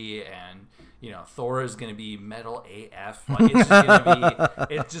crazy, and, you know, Thor is going to be metal AF. Like,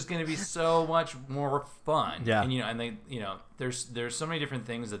 it's just going to be so much more fun. Yeah. And, you know, and they, you know, there's so many different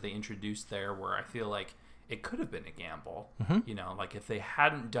things that they introduced there where I feel like it could have been a gamble. Mm-hmm. You know, like if they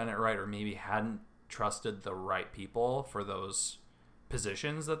hadn't done it right, or maybe hadn't trusted the right people for those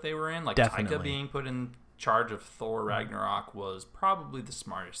positions that they were in, like Definitely. Taika being put in charge of Thor Ragnarok was probably the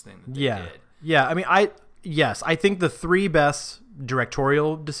smartest thing that they did. Yeah, I mean, I think the 3 best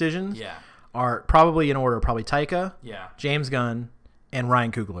directorial decisions are probably in order, probably Taika, James Gunn, and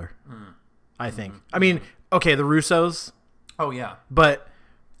Ryan Coogler. I think. I mean, okay, the Russos. Oh yeah. But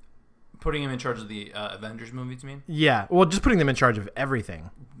putting him in charge of the Avengers movies, you mean? Yeah. Well, just putting them in charge of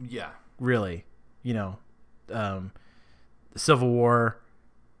everything. Yeah. Really. You know, Civil War,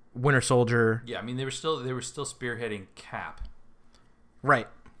 Winter Soldier. Yeah, I mean they were still spearheading Cap. Right.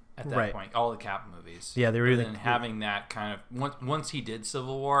 At that point, all the Cap movies. Yeah, they were. And having that kind of once he did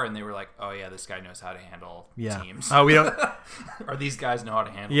Civil War, and they were like, "Oh yeah, this guy knows how to handle teams." Oh, we don't. Or these guys know how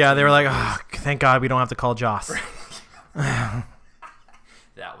to handle. Yeah, they were like, "Oh, thank God we don't have to call Joss."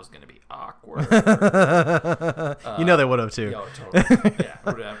 That was going to be awkward. You know they would have too. Yo, totally. Yeah,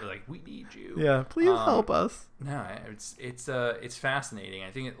 would have like, we need you. Yeah, please help us. No, it's fascinating. I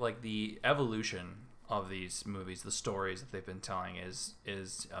think like the evolution of these movies, the stories that they've been telling is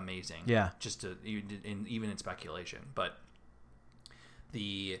amazing. Yeah. Just even in speculation, but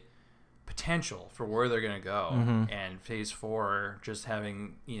the potential for where they're going to go, and Phase 4 just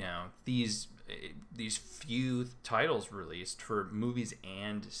having, you know, these few titles released for movies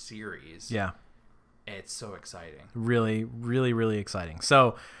and series. Yeah. It's so exciting. Really, really, really exciting.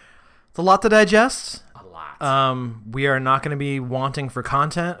 So it's a lot to digest. A lot. We are not going to be wanting for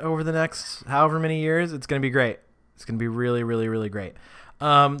content over the next however many years. It's going to be great. It's going to be really, really, really great.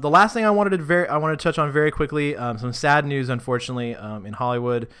 The last thing I wanted to touch on very quickly, some sad news, unfortunately, in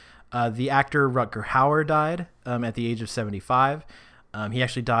Hollywood. The actor Rutger Hauer died at the age of 75. He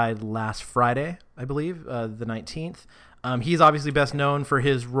actually died last Friday, I believe, the 19th. He's obviously best known for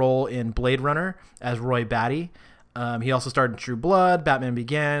his role in Blade Runner as Roy Batty. He also starred in True Blood, Batman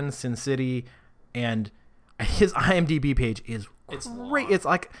Begins, Sin City, and his IMDb page is great. It's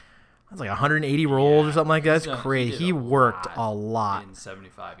like 180 roles or something like that. It's crazy. He worked a lot in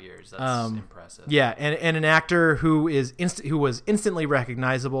 75 years. That's impressive. Yeah, and an actor who was instantly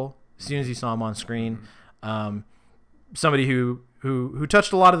recognizable as soon as you saw him on screen. Somebody who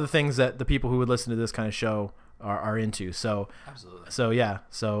touched a lot of the things that the people who would listen to this kind of show are into. So absolutely. So yeah.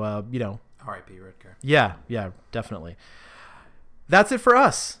 So you know. R.I.P. Rutger. Yeah, definitely. That's it for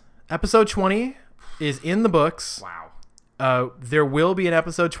us. Episode 20 is in the books. Wow. There will be an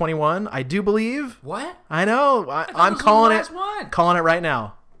episode 21, I do believe. What? I know. I'm calling it. Calling it right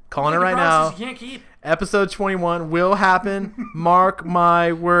now. Calling it right now. You can't keep. Episode 21 will happen. Mark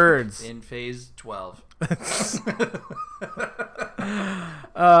my words. In Phase 12.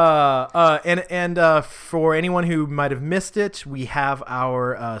 For anyone who might have missed it, we have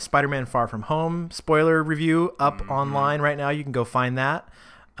our Spider-Man Far From Home spoiler review up online right now. You can go find that.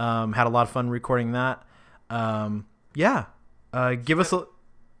 Had a lot of fun recording that. Yeah. Give us a...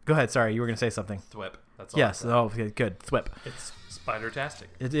 Go ahead. Sorry, you were going to say something. Thwip. That's all. Yes. Oh, okay, good. Thwip. It's Spider-tastic.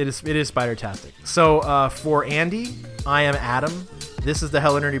 It is Spider-tastic. So for Andy, I am Adam. This is the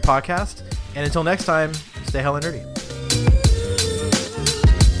Hella Nerdy Podcast. And until next time, stay hella nerdy.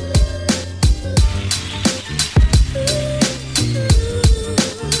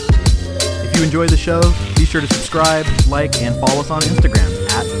 If you enjoyed the show, be sure to subscribe, like, and follow us on Instagram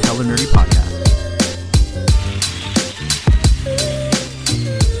at Hella Nerdy Podcast.